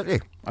book to tell you?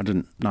 I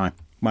didn't, no.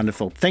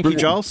 Wonderful. Thank you,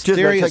 Giles. Cheers,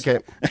 there he is.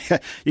 Take care.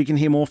 You can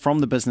hear more from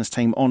the business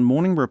team on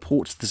Morning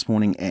Reports this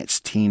morning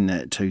at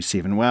 10 to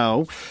 7.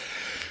 Well,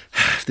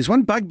 there's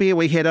one bugbear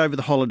we had over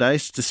the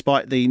holidays,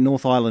 despite the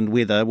North Island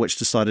weather, which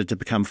decided to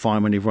become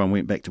fine when everyone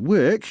went back to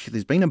work.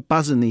 There's been a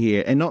buzz in the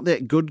air, and not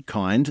that good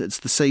kind. It's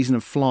the season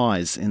of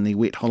flies, and the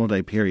wet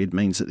holiday period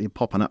means that they're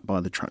popping up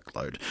by the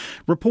truckload.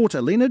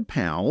 Reporter Leonard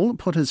Powell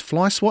put his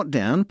fly swat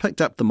down,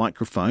 picked up the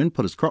microphone,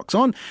 put his Crocs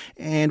on,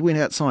 and went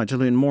outside to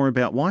learn more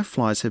about why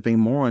flies have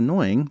been more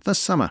annoying this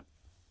summer.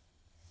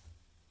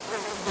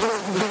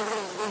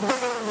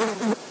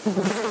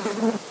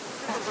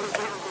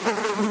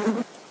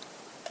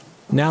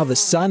 Now the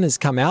sun has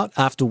come out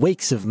after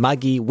weeks of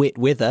muggy, wet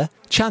weather,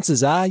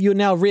 chances are you're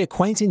now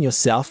reacquainting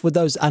yourself with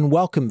those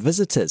unwelcome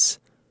visitors.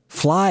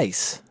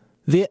 Flies.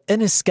 They're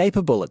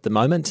inescapable at the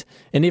moment,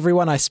 and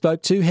everyone I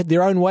spoke to had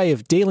their own way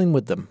of dealing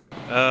with them.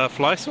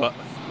 Fly swat.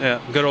 Yeah,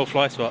 good old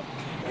fly swat.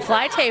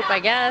 Fly tape, I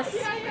guess.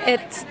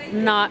 It's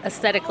not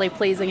aesthetically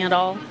pleasing at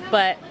all,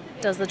 but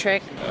does the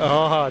trick.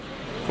 Oh,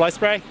 fly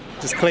spray.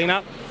 Just clean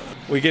up.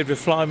 We get the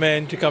fly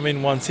man to come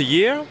in once a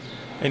year,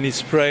 and he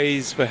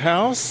sprays the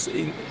house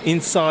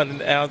inside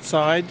and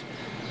outside,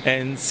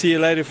 and see you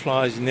later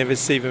flies, you never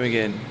see them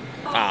again.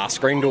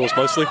 Screen doors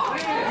mostly.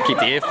 Keep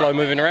the airflow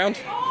moving around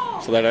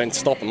so they don't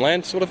stop and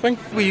land, sort of thing.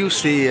 We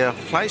use the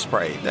fly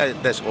spray.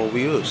 That's all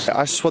we use.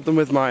 I swat them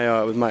with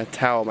my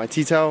towel, my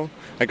tea towel.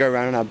 I go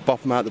around and I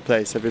bop them out the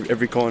place,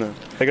 every corner.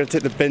 I got to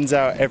take the bins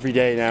out every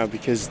day now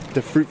because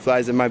the fruit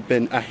flies in my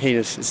bin are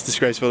heinous. It's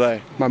disgraceful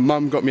there. My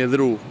mum got me a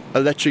little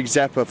electric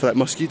zapper for like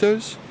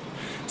mosquitoes.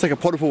 It's like a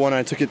portable one.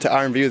 I took it to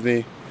R&B with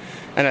me,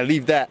 and I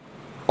leave that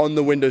on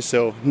the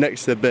windowsill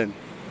next to the bin.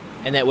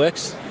 And that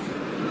works?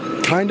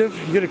 Kind of.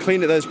 You got to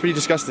clean it though. It's pretty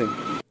disgusting.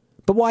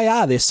 But why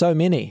are there so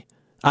many?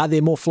 Are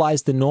there more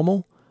flies than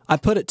normal? I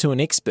put it to an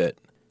expert.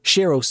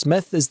 Cheryl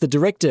Smith is the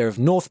director of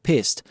North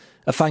Pest,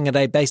 a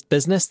Whangarei-based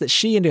business that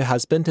she and her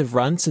husband have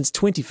run since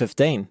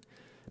 2015.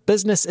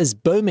 Business is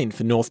booming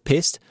for North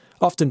Pest,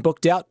 often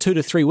booked out 2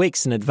 to 3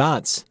 weeks in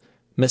advance.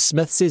 Ms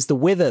Smith says the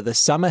weather this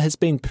summer has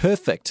been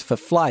perfect for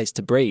flies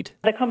to breed.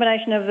 The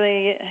combination of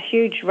the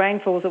huge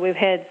rainfalls that we've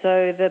had,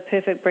 so the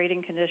perfect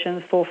breeding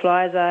conditions for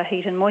flies are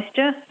heat and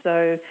moisture.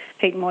 So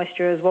heat and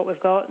moisture is what we've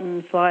got,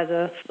 and flies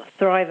are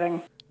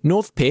thriving.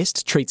 North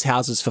Pest treats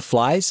houses for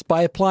flies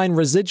by applying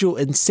residual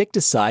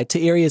insecticide to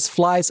areas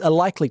flies are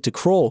likely to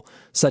crawl,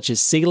 such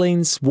as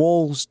ceilings,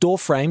 walls, door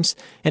frames,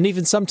 and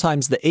even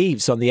sometimes the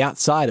eaves on the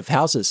outside of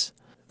houses.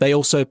 They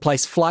also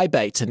place fly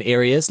bait in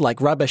areas like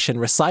rubbish and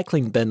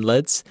recycling bin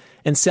lids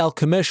and sell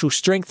commercial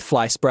strength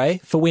fly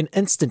spray for when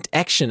instant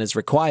action is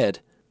required.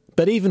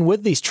 But even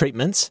with these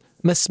treatments,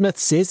 Ms. Smith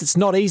says it's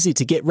not easy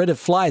to get rid of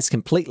flies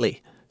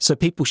completely, so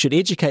people should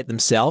educate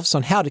themselves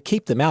on how to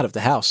keep them out of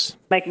the house.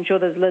 Making sure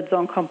there's lids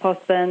on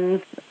compost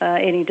bins,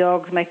 any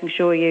dogs, making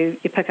sure you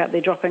pick up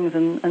their droppings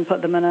and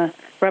put them in a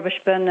rubbish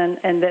bin,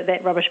 and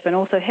that rubbish bin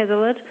also has a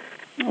lid.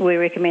 We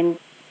recommend,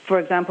 for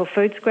example,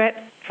 food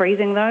scraps,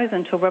 freezing those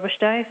until rubbish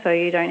day, so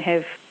you don't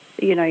have,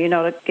 you're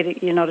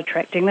not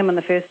attracting them in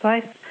the first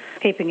place.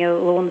 Keeping your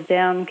lawns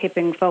down,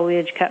 keeping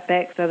foliage cut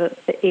back so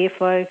that the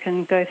airflow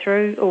can go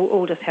through,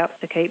 all just helps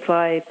to keep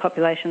fly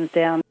populations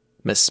down.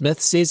 Ms. Smith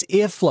says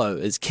airflow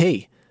is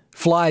key.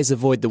 Flies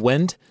avoid the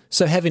wind,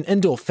 so having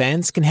indoor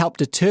fans can help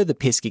deter the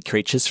pesky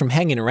creatures from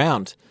hanging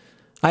around.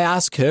 I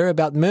asked her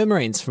about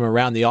murmurings from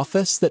around the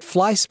office that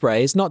fly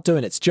spray is not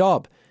doing its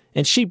job,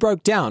 and she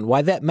broke down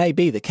why that may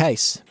be the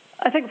case.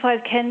 I think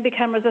flies can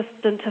become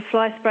resistant to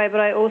fly spray,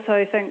 but I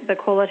also think the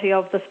quality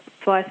of the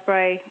fly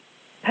spray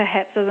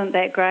perhaps isn't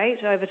that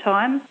great over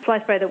time.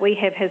 Fly spray that we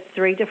have has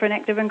 3 different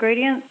active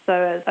ingredients,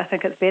 so I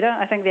think it's better.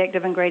 I think the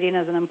active ingredient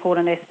is an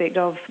important aspect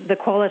of the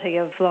quality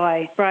of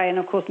fly spray, and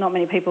of course not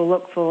many people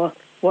look for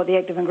what the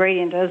active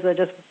ingredient is. They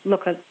just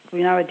look at,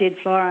 a dead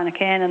fly in a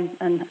can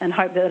and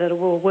hope that it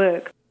will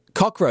work.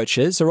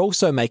 Cockroaches are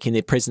also making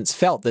their presence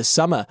felt this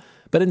summer,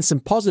 but in some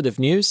positive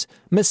news,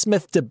 Ms.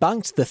 Smith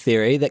debunked the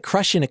theory that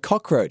crushing a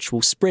cockroach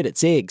will spread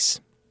its eggs.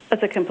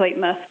 It's a complete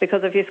myth,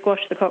 because if you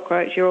squash the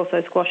cockroach, you're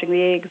also squashing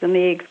the eggs, and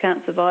the eggs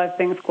can't survive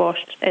being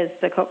squashed as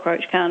the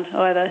cockroach can't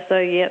either. So,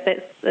 yeah,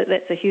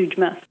 that's a huge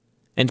myth.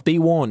 And be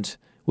warned,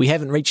 we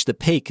haven't reached the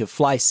peak of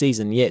fly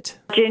season yet.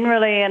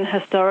 Generally and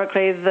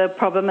historically, the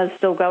problem is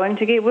still going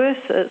to get worse.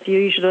 It's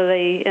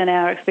usually, in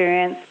our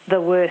experience,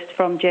 the worst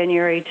from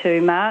January to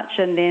March,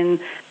 and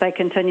then they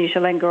continue to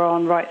linger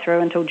on right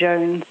through until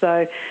June.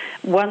 So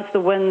once the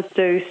winds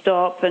do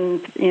stop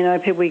and,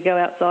 people go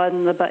outside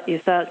and you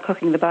start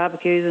cooking the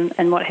barbecues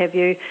and what have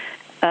you,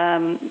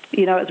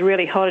 it's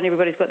really hot and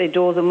everybody's got their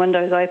doors and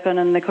windows open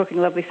and they're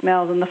cooking lovely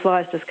smells and the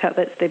flies just cut.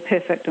 That's their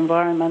perfect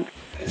environment.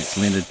 It's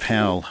Leonard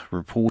Powell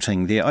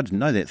reporting there. I didn't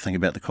know that thing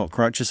about the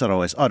cockroaches. I'd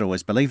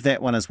always believe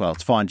that one as well.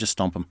 It's fine, just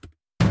stomp them.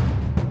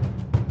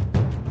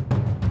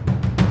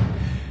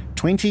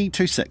 20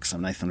 to 6.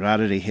 I'm Nathan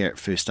Rarere here at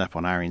First Up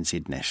on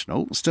RNZ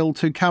National. Still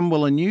to come,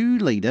 will a new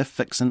leader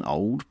fix an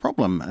old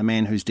problem? A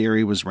man whose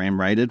dairy was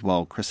ram-raided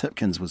while Chris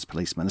Hipkins was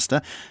Police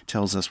Minister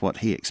tells us what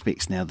he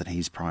expects now that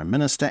he's Prime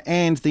Minister,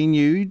 and the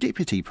new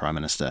Deputy Prime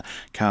Minister,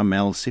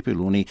 Carmel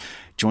Sepuloni,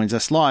 joins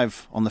us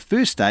live on the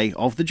first day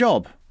of the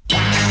job.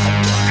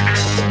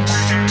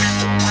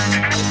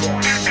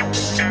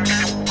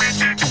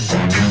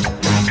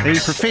 The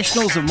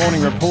professionals of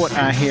Morning Report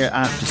are here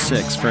after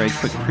 6 for a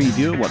quick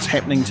preview of what's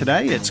happening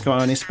today. It's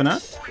Guy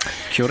Espinard.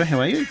 Kia ora, how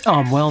are you?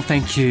 I'm well,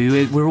 thank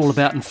you. We're all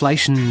about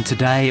inflation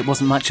today. It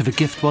wasn't much of a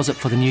gift, was it,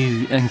 for the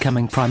new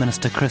incoming Prime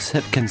Minister Chris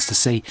Hipkins to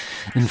see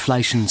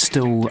inflation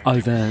still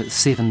over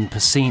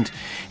 7%.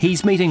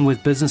 He's meeting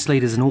with business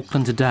leaders in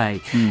Auckland today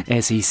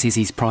as he says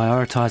he's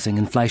prioritising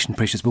inflation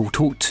pressures. We'll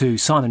talk to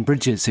Simon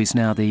Bridges, who's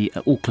now the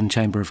Auckland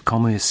Chamber of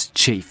Commerce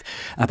Chief,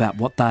 about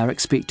what they're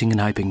expecting and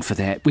hoping for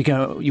that.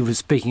 You were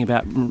speaking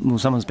about,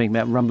 someone was speaking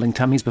about rumbling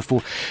tummies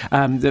before.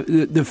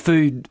 The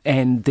food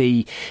and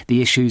the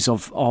issues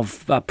of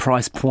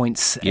price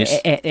points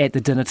at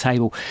the dinner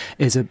table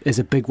is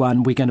a big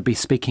one. We're going to be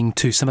speaking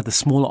to some of the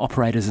smaller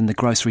operators in the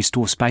grocery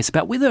store space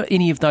about whether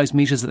any of those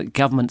measures that the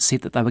government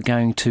said that they were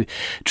going to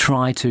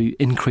try to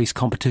increase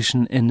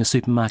competition in the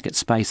supermarket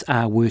space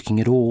are working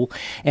at all.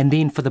 And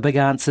then for the big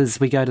answers,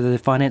 we go to the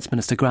Finance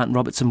Minister, Grant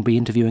Robertson. We'll be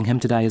interviewing him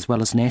today, as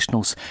well as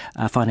National's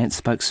finance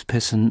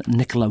spokesperson,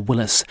 Nicola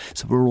Willis.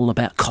 So we're all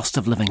about cost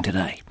of living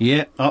today.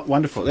 Yeah,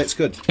 wonderful. That's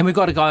good. And we've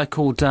got a guy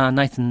called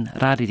Nathan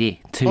Rarere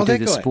to do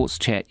the sports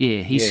chat.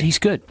 Yeah, he's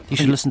good. You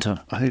should listen to him.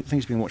 I think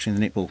he's been watching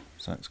the netball,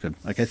 so it's good.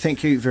 Okay,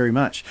 thank you very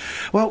much.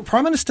 Well,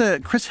 Prime Minister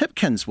Chris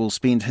Hipkins will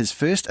spend his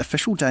first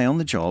official day on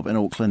the job in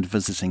Auckland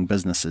visiting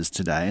businesses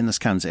today, and this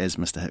comes as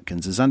Mr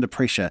Hipkins is under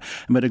pressure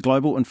amid a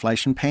global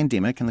inflation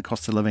pandemic and the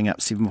cost of living up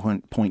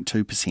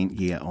 7.2%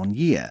 year on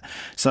year.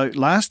 So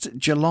last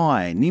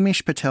July,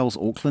 Nimesh Patel's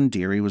Auckland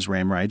dairy was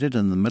ram-raided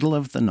in the middle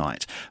of the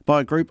night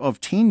by a group of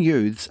 10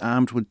 youths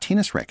armed with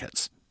tennis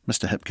rackets.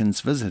 Mr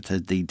Hipkins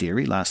visited the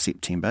dairy last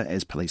September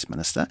as Police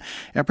Minister.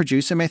 Our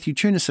producer Matthew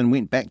Tunison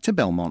went back to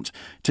Belmont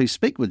to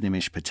speak with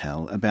Nimesh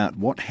Patel about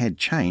what had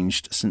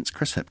changed since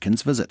Chris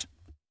Hipkins' visit.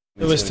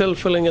 We're still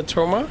feeling a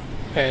trauma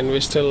and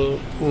we're still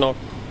not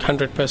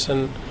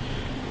 100%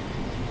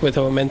 with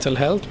our mental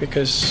health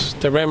because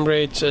the ram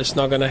raids is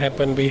not going to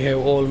happen. We have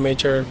all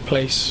major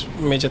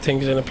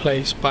things in a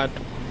place, but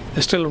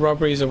there's still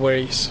robberies and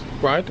worries,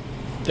 right?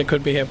 They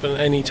could be happening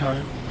any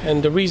time.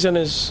 And the reason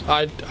is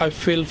I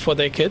feel for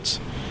their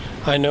kids.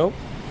 I know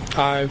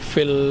I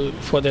feel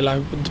for their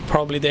life.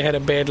 Probably they had a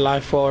bad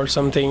life or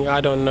something.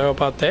 I don't know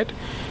about that.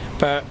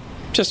 But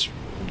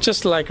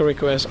just like a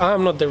request,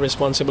 I'm not the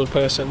responsible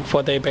person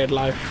for their bad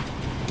life.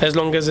 As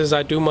long as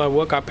I do my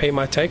work, I pay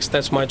my tax,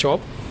 that's my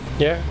job.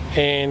 Yeah,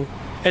 and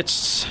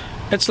it's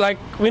like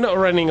we're not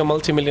running a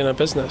multi-millionaire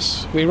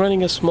business. We're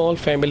running a small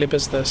family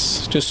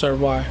business to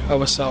survive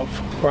ourselves,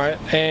 right?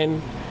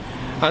 And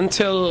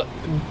until,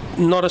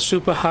 not a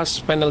super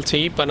harsh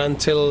penalty, but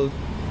until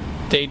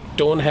they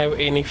don't have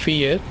any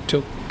fear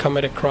to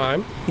commit a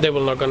crime, they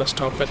will not going to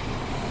stop it.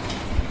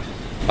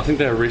 I think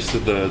they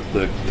arrested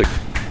the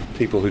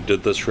people who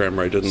did this ram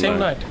raid, didn't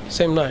they?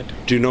 Same night.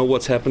 Do you know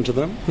what's happened to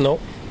them? No,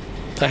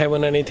 I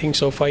haven't anything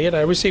so far yet.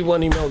 I received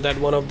one email that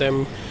one of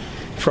them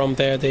from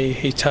there,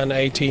 he turned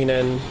 18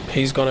 and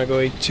he's gonna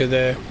go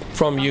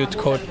from youth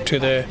court to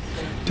the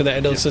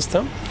adult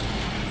system.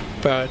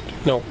 But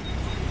no,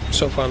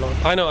 so far not.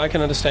 I know, I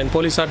can understand.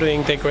 Police are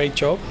doing their great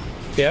job.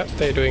 Yeah,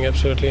 they're doing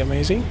absolutely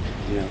amazing.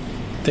 Yeah.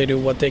 They do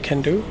what they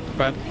can do.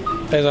 But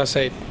as I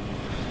said,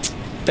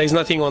 there's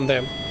nothing on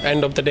them.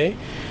 End of the day,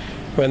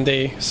 when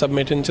they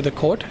submit into the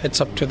court,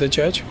 it's up to the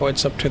judge or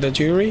it's up to the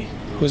jury,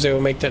 who's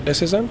ever make that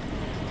decision.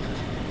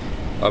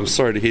 I'm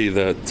sorry to hear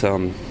that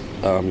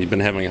you've been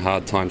having a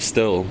hard time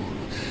still.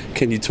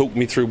 Can you talk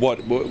me through what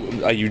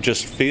are you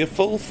just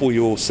fearful for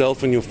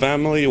yourself and your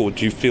family, or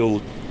do you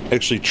feel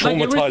actually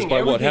traumatized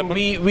by what happened?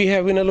 We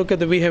having a look at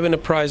we having a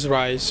price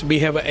rise, we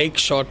have an egg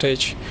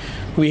shortage,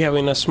 we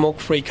having a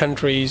smoke-free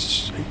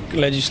countries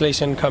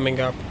legislation coming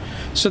up.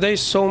 So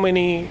there's so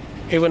many,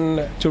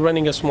 even to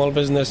running a small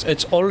business,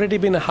 it's already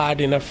been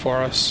hard enough for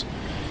us.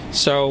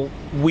 So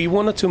we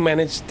wanted to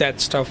manage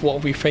that stuff,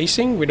 what we're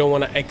facing. We don't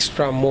want to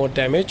extra more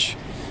damage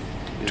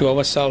to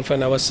ourselves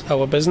and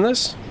our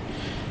business.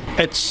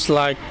 It's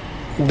like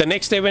the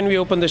next day when we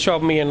opened the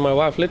shop, me and my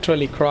wife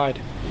literally cried.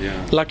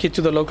 Yeah. Lucky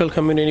to the local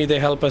community, they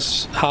help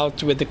us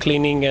out with the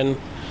cleaning, and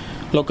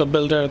local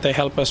builder, they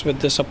help us with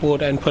the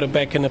support and put it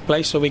back in a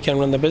place so we can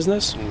run the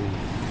business.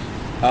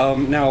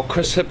 Now,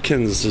 Chris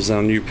Hipkins is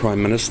our new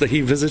Prime Minister.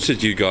 He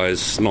visited you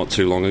guys not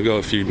too long ago,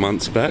 a few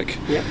months back.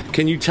 Yeah.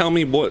 Can you tell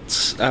me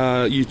what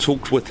you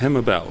talked with him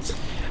about?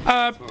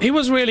 He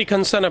was really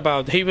concerned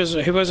about. He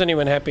wasn't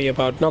even happy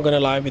about. Not gonna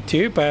lie with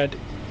you, but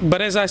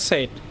as I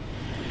said,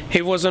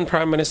 he wasn't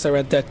Prime Minister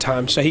at that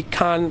time, so he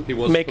can't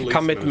make a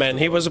commitment.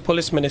 He was a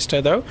police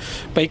minister though,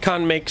 but he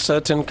can't make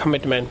certain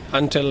commitment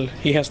until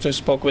he has to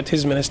speak with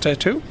his minister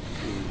too.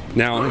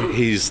 Now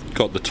he's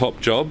got the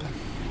top job.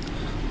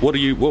 What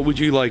would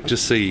you like to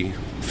see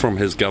from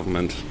his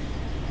government?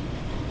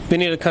 We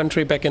need a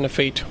country back in the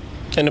feet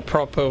in a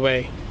proper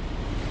way.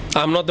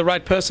 I'm not the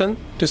right person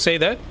to say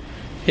that.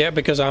 Yeah,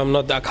 because I'm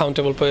not the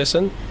accountable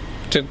person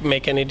to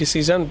make any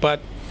decision, but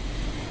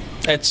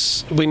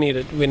we need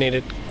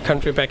it.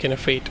 Country back in the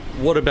feet.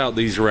 What about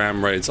these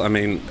ram raids? I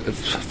mean,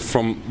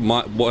 from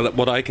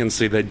what I can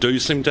see, they do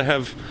seem to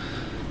have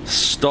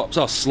stopped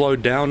or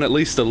slowed down at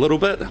least a little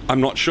bit.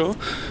 I'm not sure.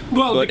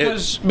 Well,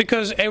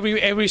 because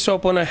every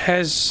shop owner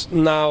has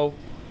now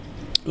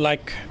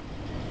like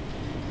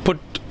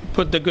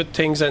put the good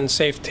things and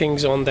safe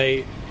things on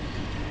they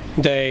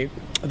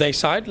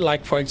side.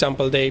 Like for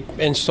example, they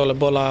install a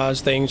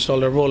bollards, they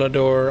install a roller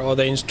door, or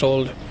they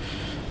install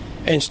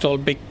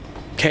big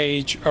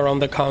cage around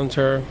the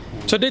counter.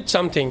 So did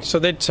something,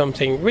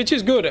 which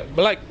is good.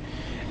 But like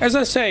as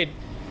I said,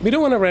 we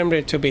don't want a ram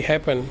raid to be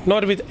happen.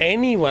 Not with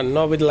anyone,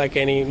 not with like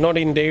not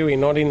in dairy,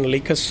 not in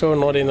liquor store,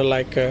 not in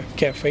like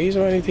cafes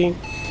or anything.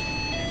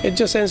 It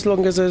just as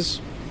long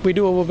as we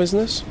do our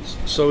business.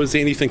 So is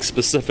there anything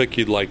specific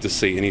you'd like to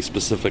see? Any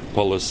specific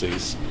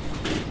policies?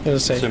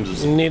 As I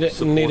say, need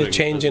a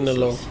change in the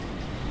law.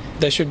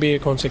 There should be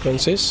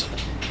consequences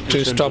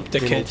to stop the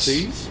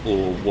kids.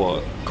 Or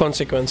what?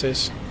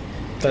 Consequences.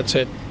 That's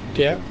it.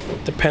 Yeah.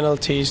 The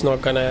penalties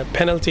not gonna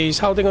penalties.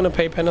 How are they gonna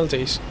pay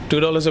penalties?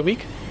 $2 a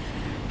week?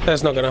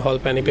 That's not gonna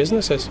help any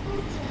businesses.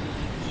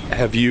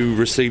 Have you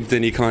received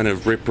any kind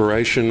of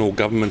reparation or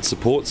government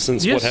support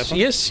since what happened?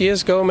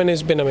 Yes. Government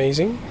has been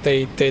amazing.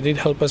 They did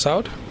help us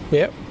out.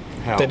 Yeah.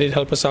 How? They did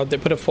help us out. They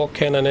put a fork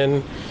cannon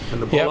in.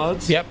 And the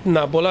bollards? Yep.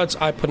 No, bollards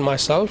I put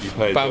myself,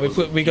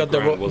 but we got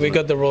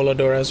the roller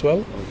door as well.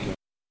 Okay.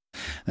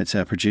 That's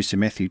our producer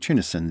Matthew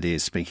Tunison there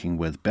speaking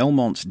with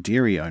Belmont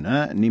dairy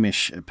owner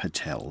Nimesh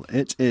Patel.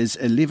 It is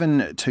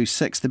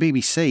 11:06. The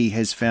BBC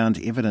has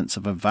found evidence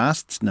of a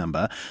vast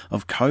number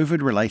of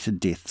COVID-related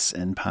deaths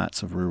in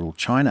parts of rural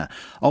China.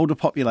 Older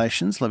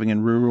populations living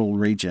in rural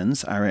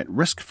regions are at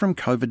risk from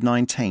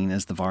COVID-19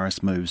 as the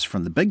virus moves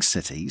from the big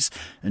cities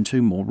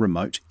into more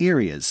remote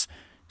areas.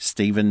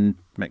 Stephen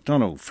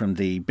McDonald from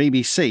the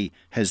BBC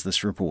has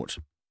this report.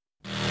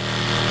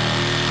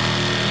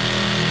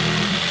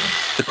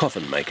 The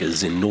coffin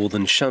makers in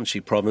northern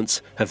Shanxi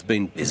province have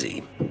been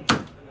busy.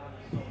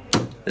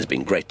 There's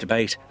been great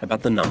debate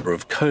about the number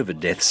of COVID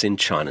deaths in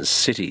China's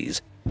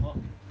cities,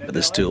 but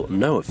there's still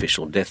no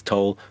official death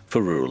toll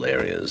for rural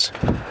areas.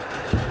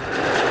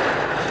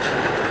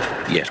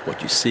 Yet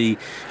what you see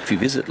if you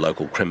visit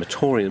local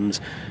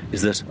crematoriums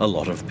is that a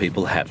lot of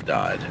people have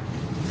died.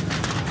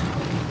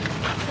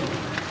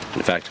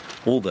 In fact,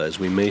 all those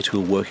we meet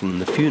who are working in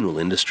the funeral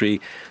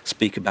industry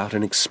speak about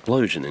an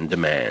explosion in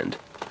demand.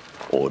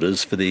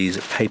 Orders for these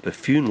paper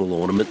funeral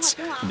ornaments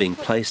are being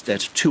placed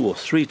at 2 or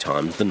 3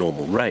 times the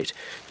normal rate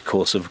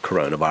because of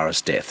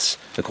coronavirus deaths,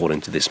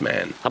 according to this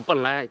man.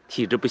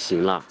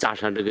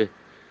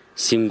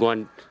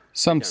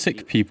 Some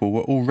sick people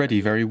were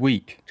already very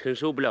weak.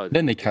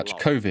 Then they catch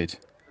COVID,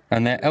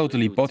 and their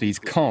elderly bodies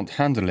can't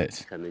handle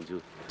it.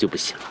 The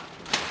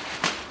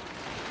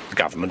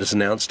government has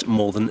announced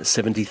more than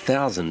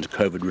 70,000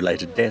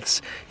 COVID-related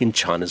deaths in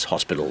China's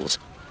hospitals.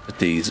 But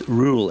these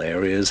rural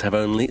areas have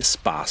only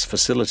sparse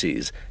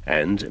facilities,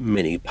 and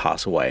many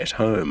pass away at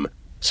home.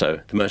 So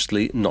they're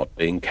mostly not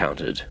being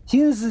counted. She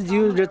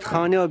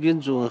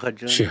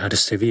had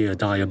severe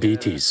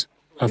diabetes.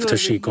 After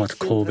she got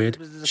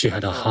COVID, she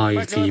had a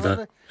high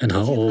fever and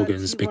her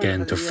organs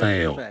began to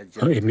fail.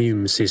 Her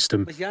immune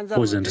system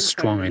wasn't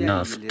strong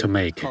enough to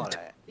make it.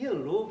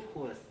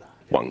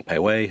 Wang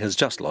Peiwei has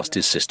just lost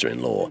his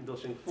sister-in-law.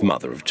 The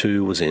mother of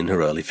 2 was in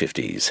her early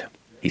 50s.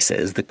 He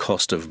says the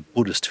cost of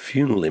Buddhist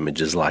funeral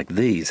images like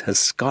these has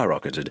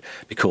skyrocketed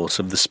because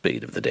of the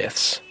speed of the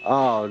deaths.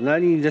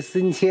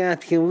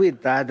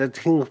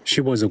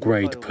 She was a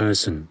great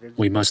person.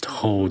 We must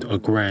hold a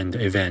grand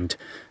event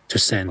to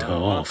send her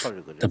off,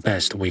 the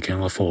best we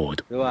can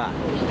afford. For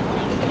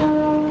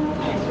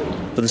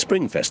the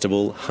Spring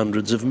Festival,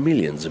 hundreds of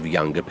millions of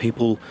younger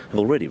people have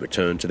already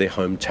returned to their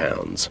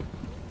hometowns.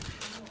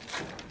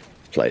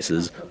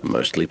 Places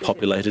mostly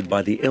populated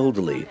by the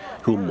elderly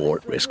who are more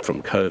at risk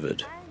from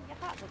COVID.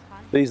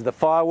 These are the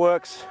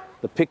fireworks,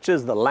 the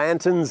pictures, the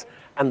lanterns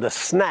and the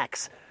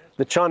snacks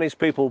the Chinese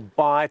people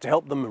buy to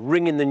help them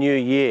ring in the new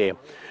year.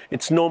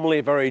 It's normally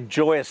a very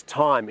joyous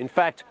time. In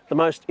fact, the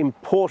most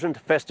important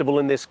festival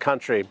in this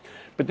country.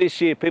 But this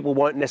year people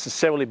won't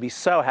necessarily be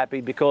so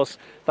happy because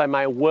they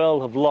may well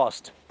have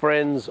lost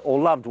friends or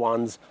loved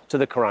ones to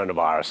the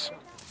coronavirus.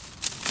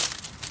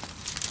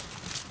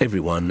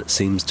 Everyone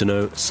seems to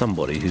know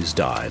somebody who's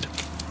died.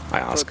 I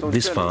ask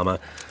this farmer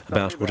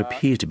about what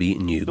appear to be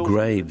new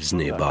graves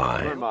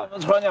nearby.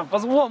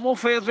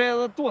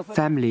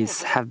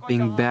 Families have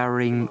been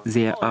burying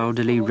their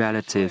elderly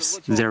relatives.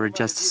 There are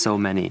just so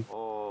many.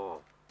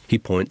 He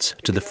points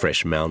to the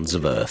fresh mounds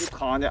of earth.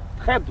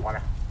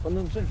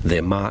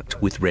 They're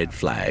marked with red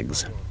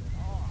flags.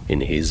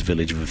 In his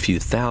village of a few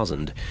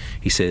thousand,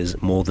 he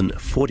says more than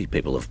 40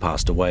 people have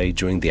passed away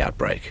during the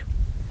outbreak.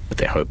 But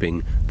they're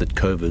hoping that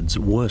COVID's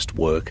worst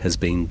work has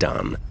been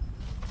done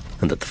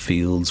and that the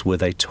fields where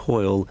they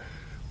toil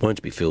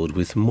won't be filled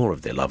with more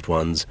of their loved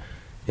ones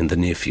in the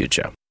near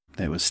future.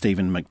 That was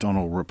Stephen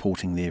McDonnell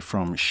reporting there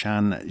from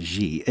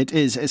Shanxi. It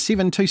is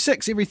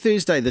 7:26 every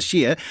Thursday this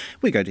year.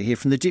 We're going to hear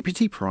from the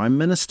Deputy Prime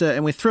Minister,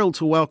 and we're thrilled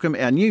to welcome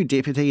our new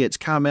Deputy. It's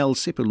Carmel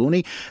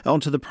Sepuloni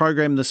onto the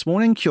program this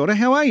morning. Kia ora,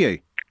 how are you?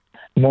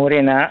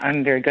 Morena,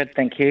 I'm very good,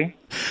 thank you.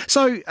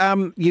 So,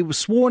 you were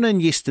sworn in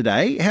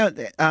yesterday.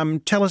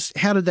 Tell us,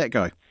 how did that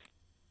go?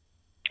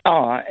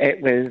 Oh,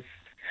 it was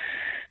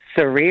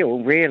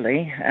surreal,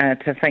 really,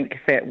 to think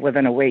that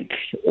within a week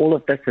all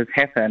of this has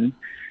happened.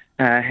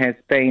 Has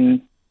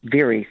been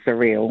very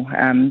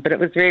surreal, but it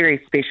was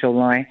very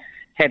special. I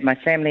had my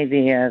family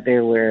there.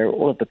 There were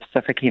all of the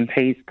Pacific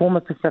MPs, former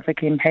Pacific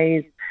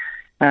MPs,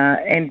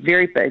 and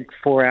very big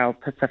for our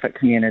Pacific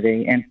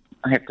community. And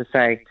I have to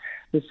say,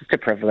 it's just a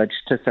privilege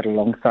to sit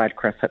alongside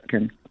Chris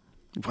Hipkins.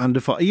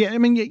 Wonderful. Yeah, I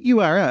mean, you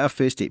are our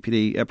first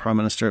Deputy Prime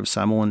Minister of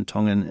Samoan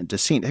Tongan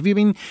descent. Have you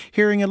been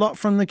hearing a lot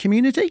from the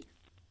community?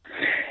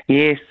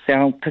 Yes,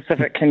 our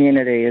Pacific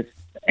community is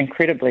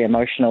incredibly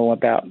emotional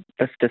about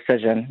this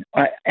decision.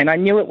 I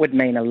knew it would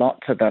mean a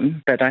lot to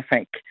them, but I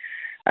think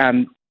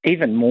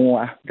even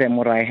more than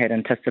what I had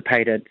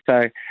anticipated.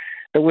 So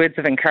the words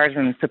of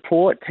encouragement and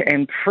support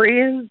and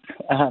prayers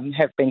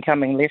have been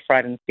coming left,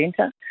 right and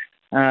centre,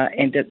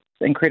 and it's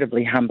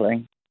incredibly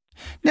humbling.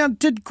 Now,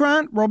 did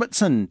Grant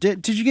Robertson,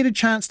 did you get a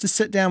chance to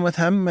sit down with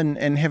him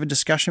and have a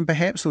discussion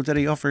perhaps, or did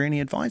he offer any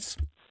advice?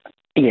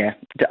 Yeah,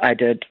 I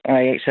did.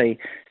 I actually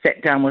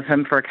sat down with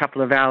him for a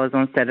couple of hours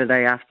on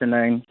Saturday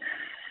afternoon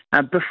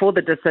before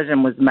the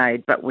decision was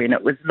made, but when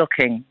it was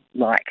looking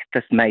like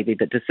this may be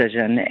the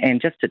decision,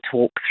 and just to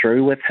talk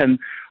through with him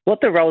what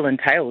the role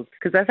entails.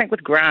 Because I think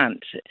with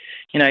Grant,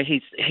 you know,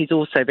 he's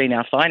also been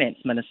our finance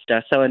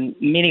minister, so in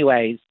many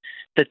ways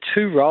the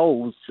two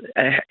roles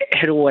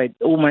had always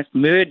almost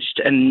merged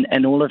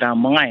in all of our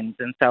minds,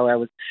 and so I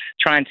was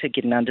trying to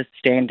get an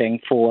understanding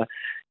for,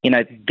 you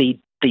know, the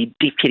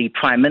Deputy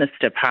Prime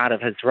Minister part of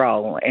his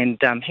role,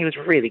 and he was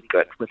really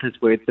good with his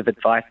words of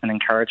advice and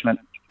encouragement.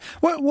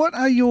 What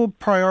are your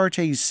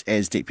priorities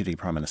as Deputy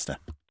Prime Minister?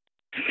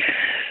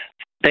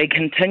 They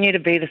continue to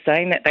be the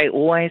same that they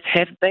always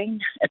have been.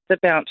 It's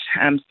about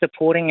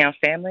supporting our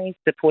families,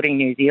 supporting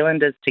New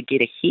Zealanders to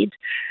get ahead,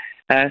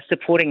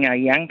 supporting our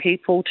young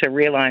people to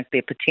realise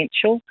their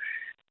potential.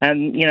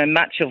 You know,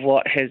 much of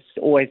what has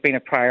always been a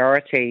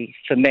priority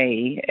for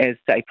me as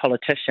a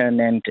politician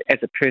and as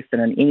a person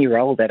in any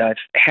role that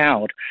I've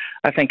held,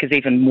 I think is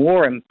even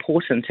more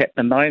important at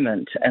the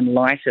moment in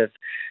light of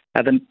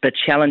the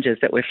challenges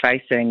that we're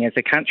facing as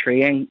a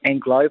country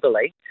and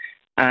globally.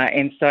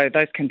 And so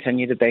those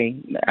continue to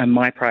be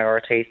my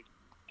priorities.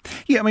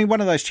 Yeah, I mean,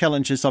 one of those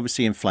challenges,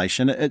 obviously,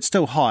 inflation. It's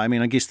still high. I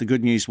mean, I guess the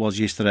good news was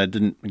yesterday it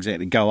didn't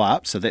exactly go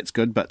up, so that's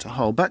good, but to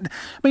hold. But,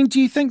 I mean, do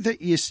you think that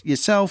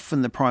yourself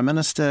and the Prime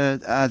Minister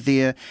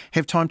there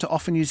have time to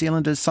offer New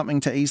Zealanders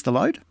something to ease the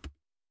load?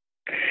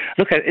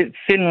 Look, it's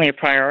certainly a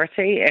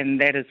priority,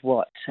 and that is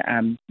what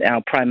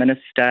our Prime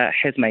Minister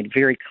has made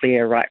very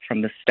clear right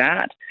from the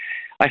start.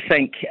 I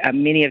think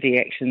many of the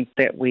actions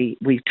that we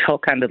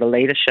took under the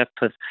leadership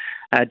of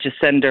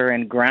Jacinda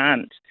and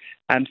Grant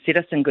set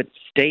us in good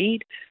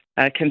stead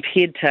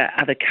compared to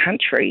other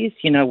countries.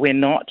 You know, we're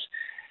not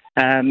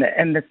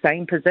in the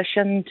same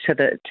position to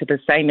the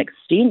same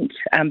extent,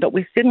 but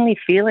we're certainly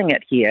feeling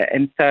it here.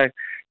 And so,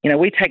 you know,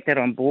 we take that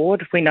on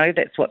board. We know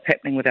that's what's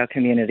happening with our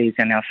communities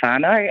and our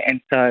whānau,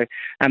 and so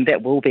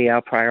that will be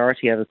our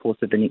priority over the course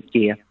of the next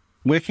year.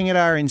 Working at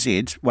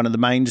RNZ, one of the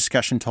main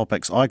discussion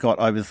topics I got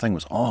over the thing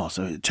was,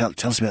 so tell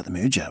us about the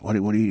merger. What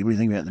do you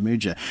think about the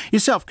merger?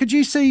 Yourself, could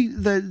you see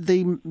the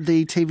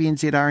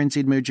TVNZ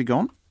RNZ merger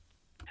gone?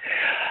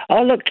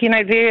 Oh, look, you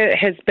know, there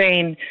has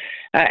been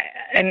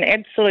an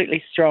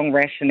absolutely strong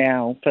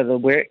rationale for the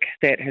work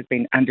that has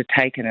been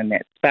undertaken in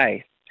that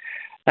space.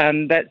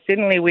 But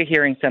certainly we're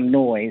hearing some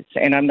noise,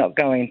 and I'm not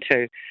going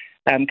to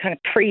kind of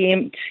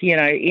preempt, you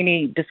know,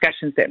 any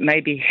discussions that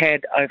may be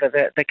had over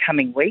the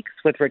coming weeks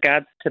with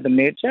regards to the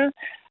merger.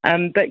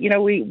 But, you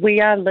know, we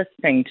are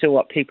listening to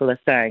what people are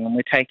saying, and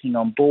we're taking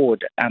on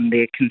board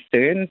their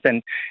concerns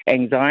and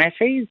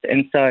anxieties.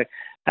 And so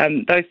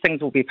those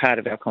things will be part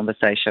of our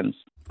conversations.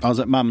 I was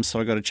at Mum's,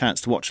 so I got a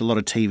chance to watch a lot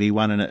of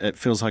TV1, and it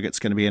feels like it's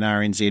going to be an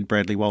RNZ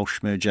Bradley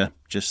Walsh merger,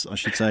 just, I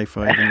should say, if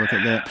I even look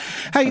at that.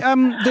 Hey,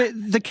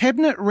 the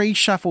cabinet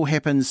reshuffle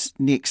happens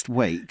next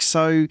week,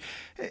 so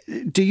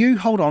do you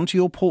hold on to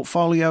your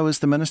portfolio as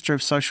the Minister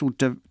of Social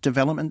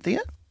Development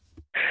there?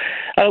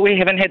 Oh, we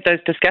haven't had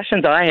those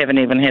discussions. I haven't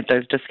even had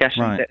those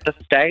discussions at this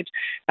stage.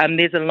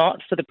 There's a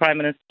lot for the Prime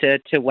Minister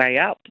to weigh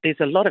up. There's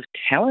a lot of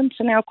talent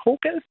in our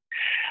caucus,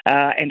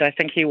 and I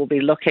think he will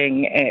be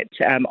looking at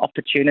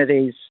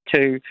opportunities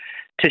to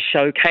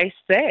showcase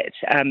that.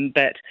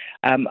 But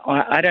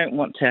I don't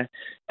want to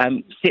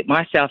set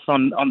myself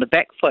on the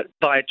back foot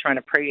by trying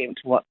to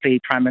preempt what the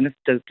Prime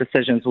Minister's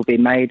decisions will be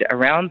made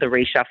around the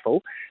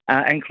reshuffle,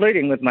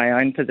 including with my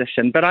own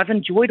position. But I've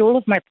enjoyed all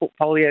of my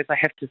portfolios, I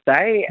have to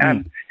say.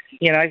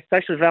 You know,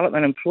 social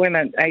development,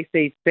 employment,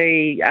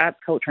 ACC, arts,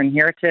 culture and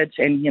heritage,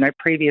 and, you know,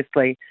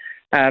 previously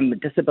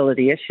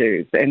disability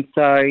issues. And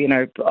so, you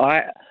know,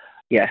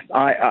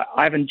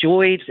 I've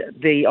enjoyed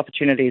the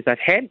opportunities I've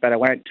had, but I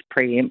won't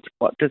preempt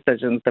what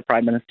decisions the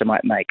Prime Minister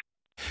might make.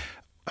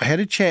 I had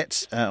a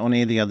chat on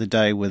air the other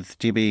day with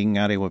Debbie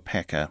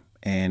Ngarewa-Packer,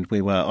 and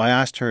I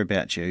asked her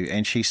about you,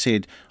 and she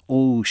said,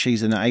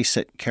 she's an ace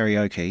at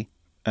karaoke.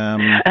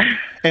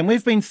 And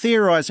we've been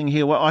theorising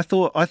here. Well, I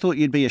thought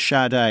you'd be a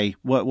Sade.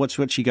 What's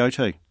what you go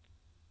to?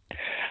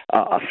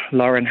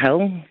 Lauryn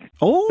Hill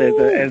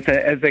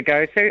as a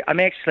go-to. I'm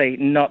actually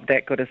not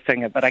that good a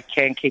singer, but I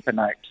can keep a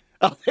note.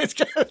 Oh, that's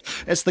good.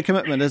 It's the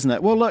commitment, isn't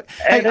it? Well, look.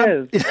 It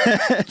is.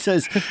 It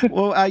is.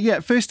 Well,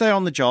 first day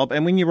on the job,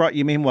 and when you write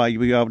your memoir,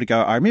 you'll be able to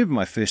go, I remember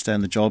my first day on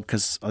the job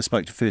because I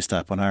spoke to First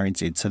Up on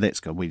RNZ, so that's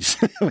good. We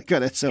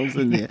got ourselves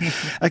in there.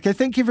 Okay,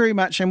 thank you very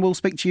much, and we'll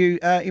speak to you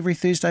every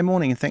Thursday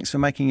morning, and thanks for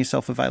making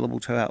yourself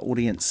available to our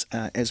audience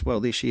as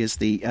well. There she is,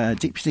 the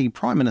Deputy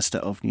Prime Minister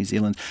of New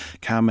Zealand,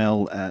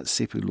 Carmel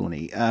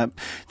Sepuloni.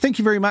 Thank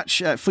you very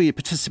much for your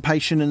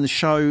participation in the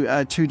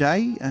show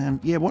today.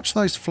 Watch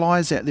those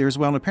flies out there as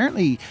well, and apparently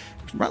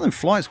rather than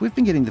flies, we've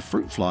been getting the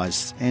fruit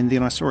flies, and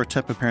then I saw a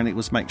tip apparently it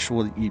was make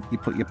sure that you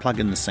put your plug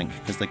in the sink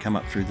because they come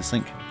up through the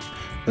sink.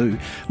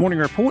 Morning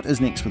Report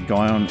is next with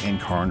Guyon and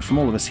Corin. From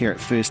all of us here at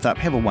First Up,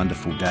 have a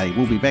wonderful day.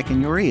 We'll be back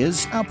in your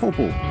ears,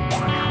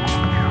 Pawpaw.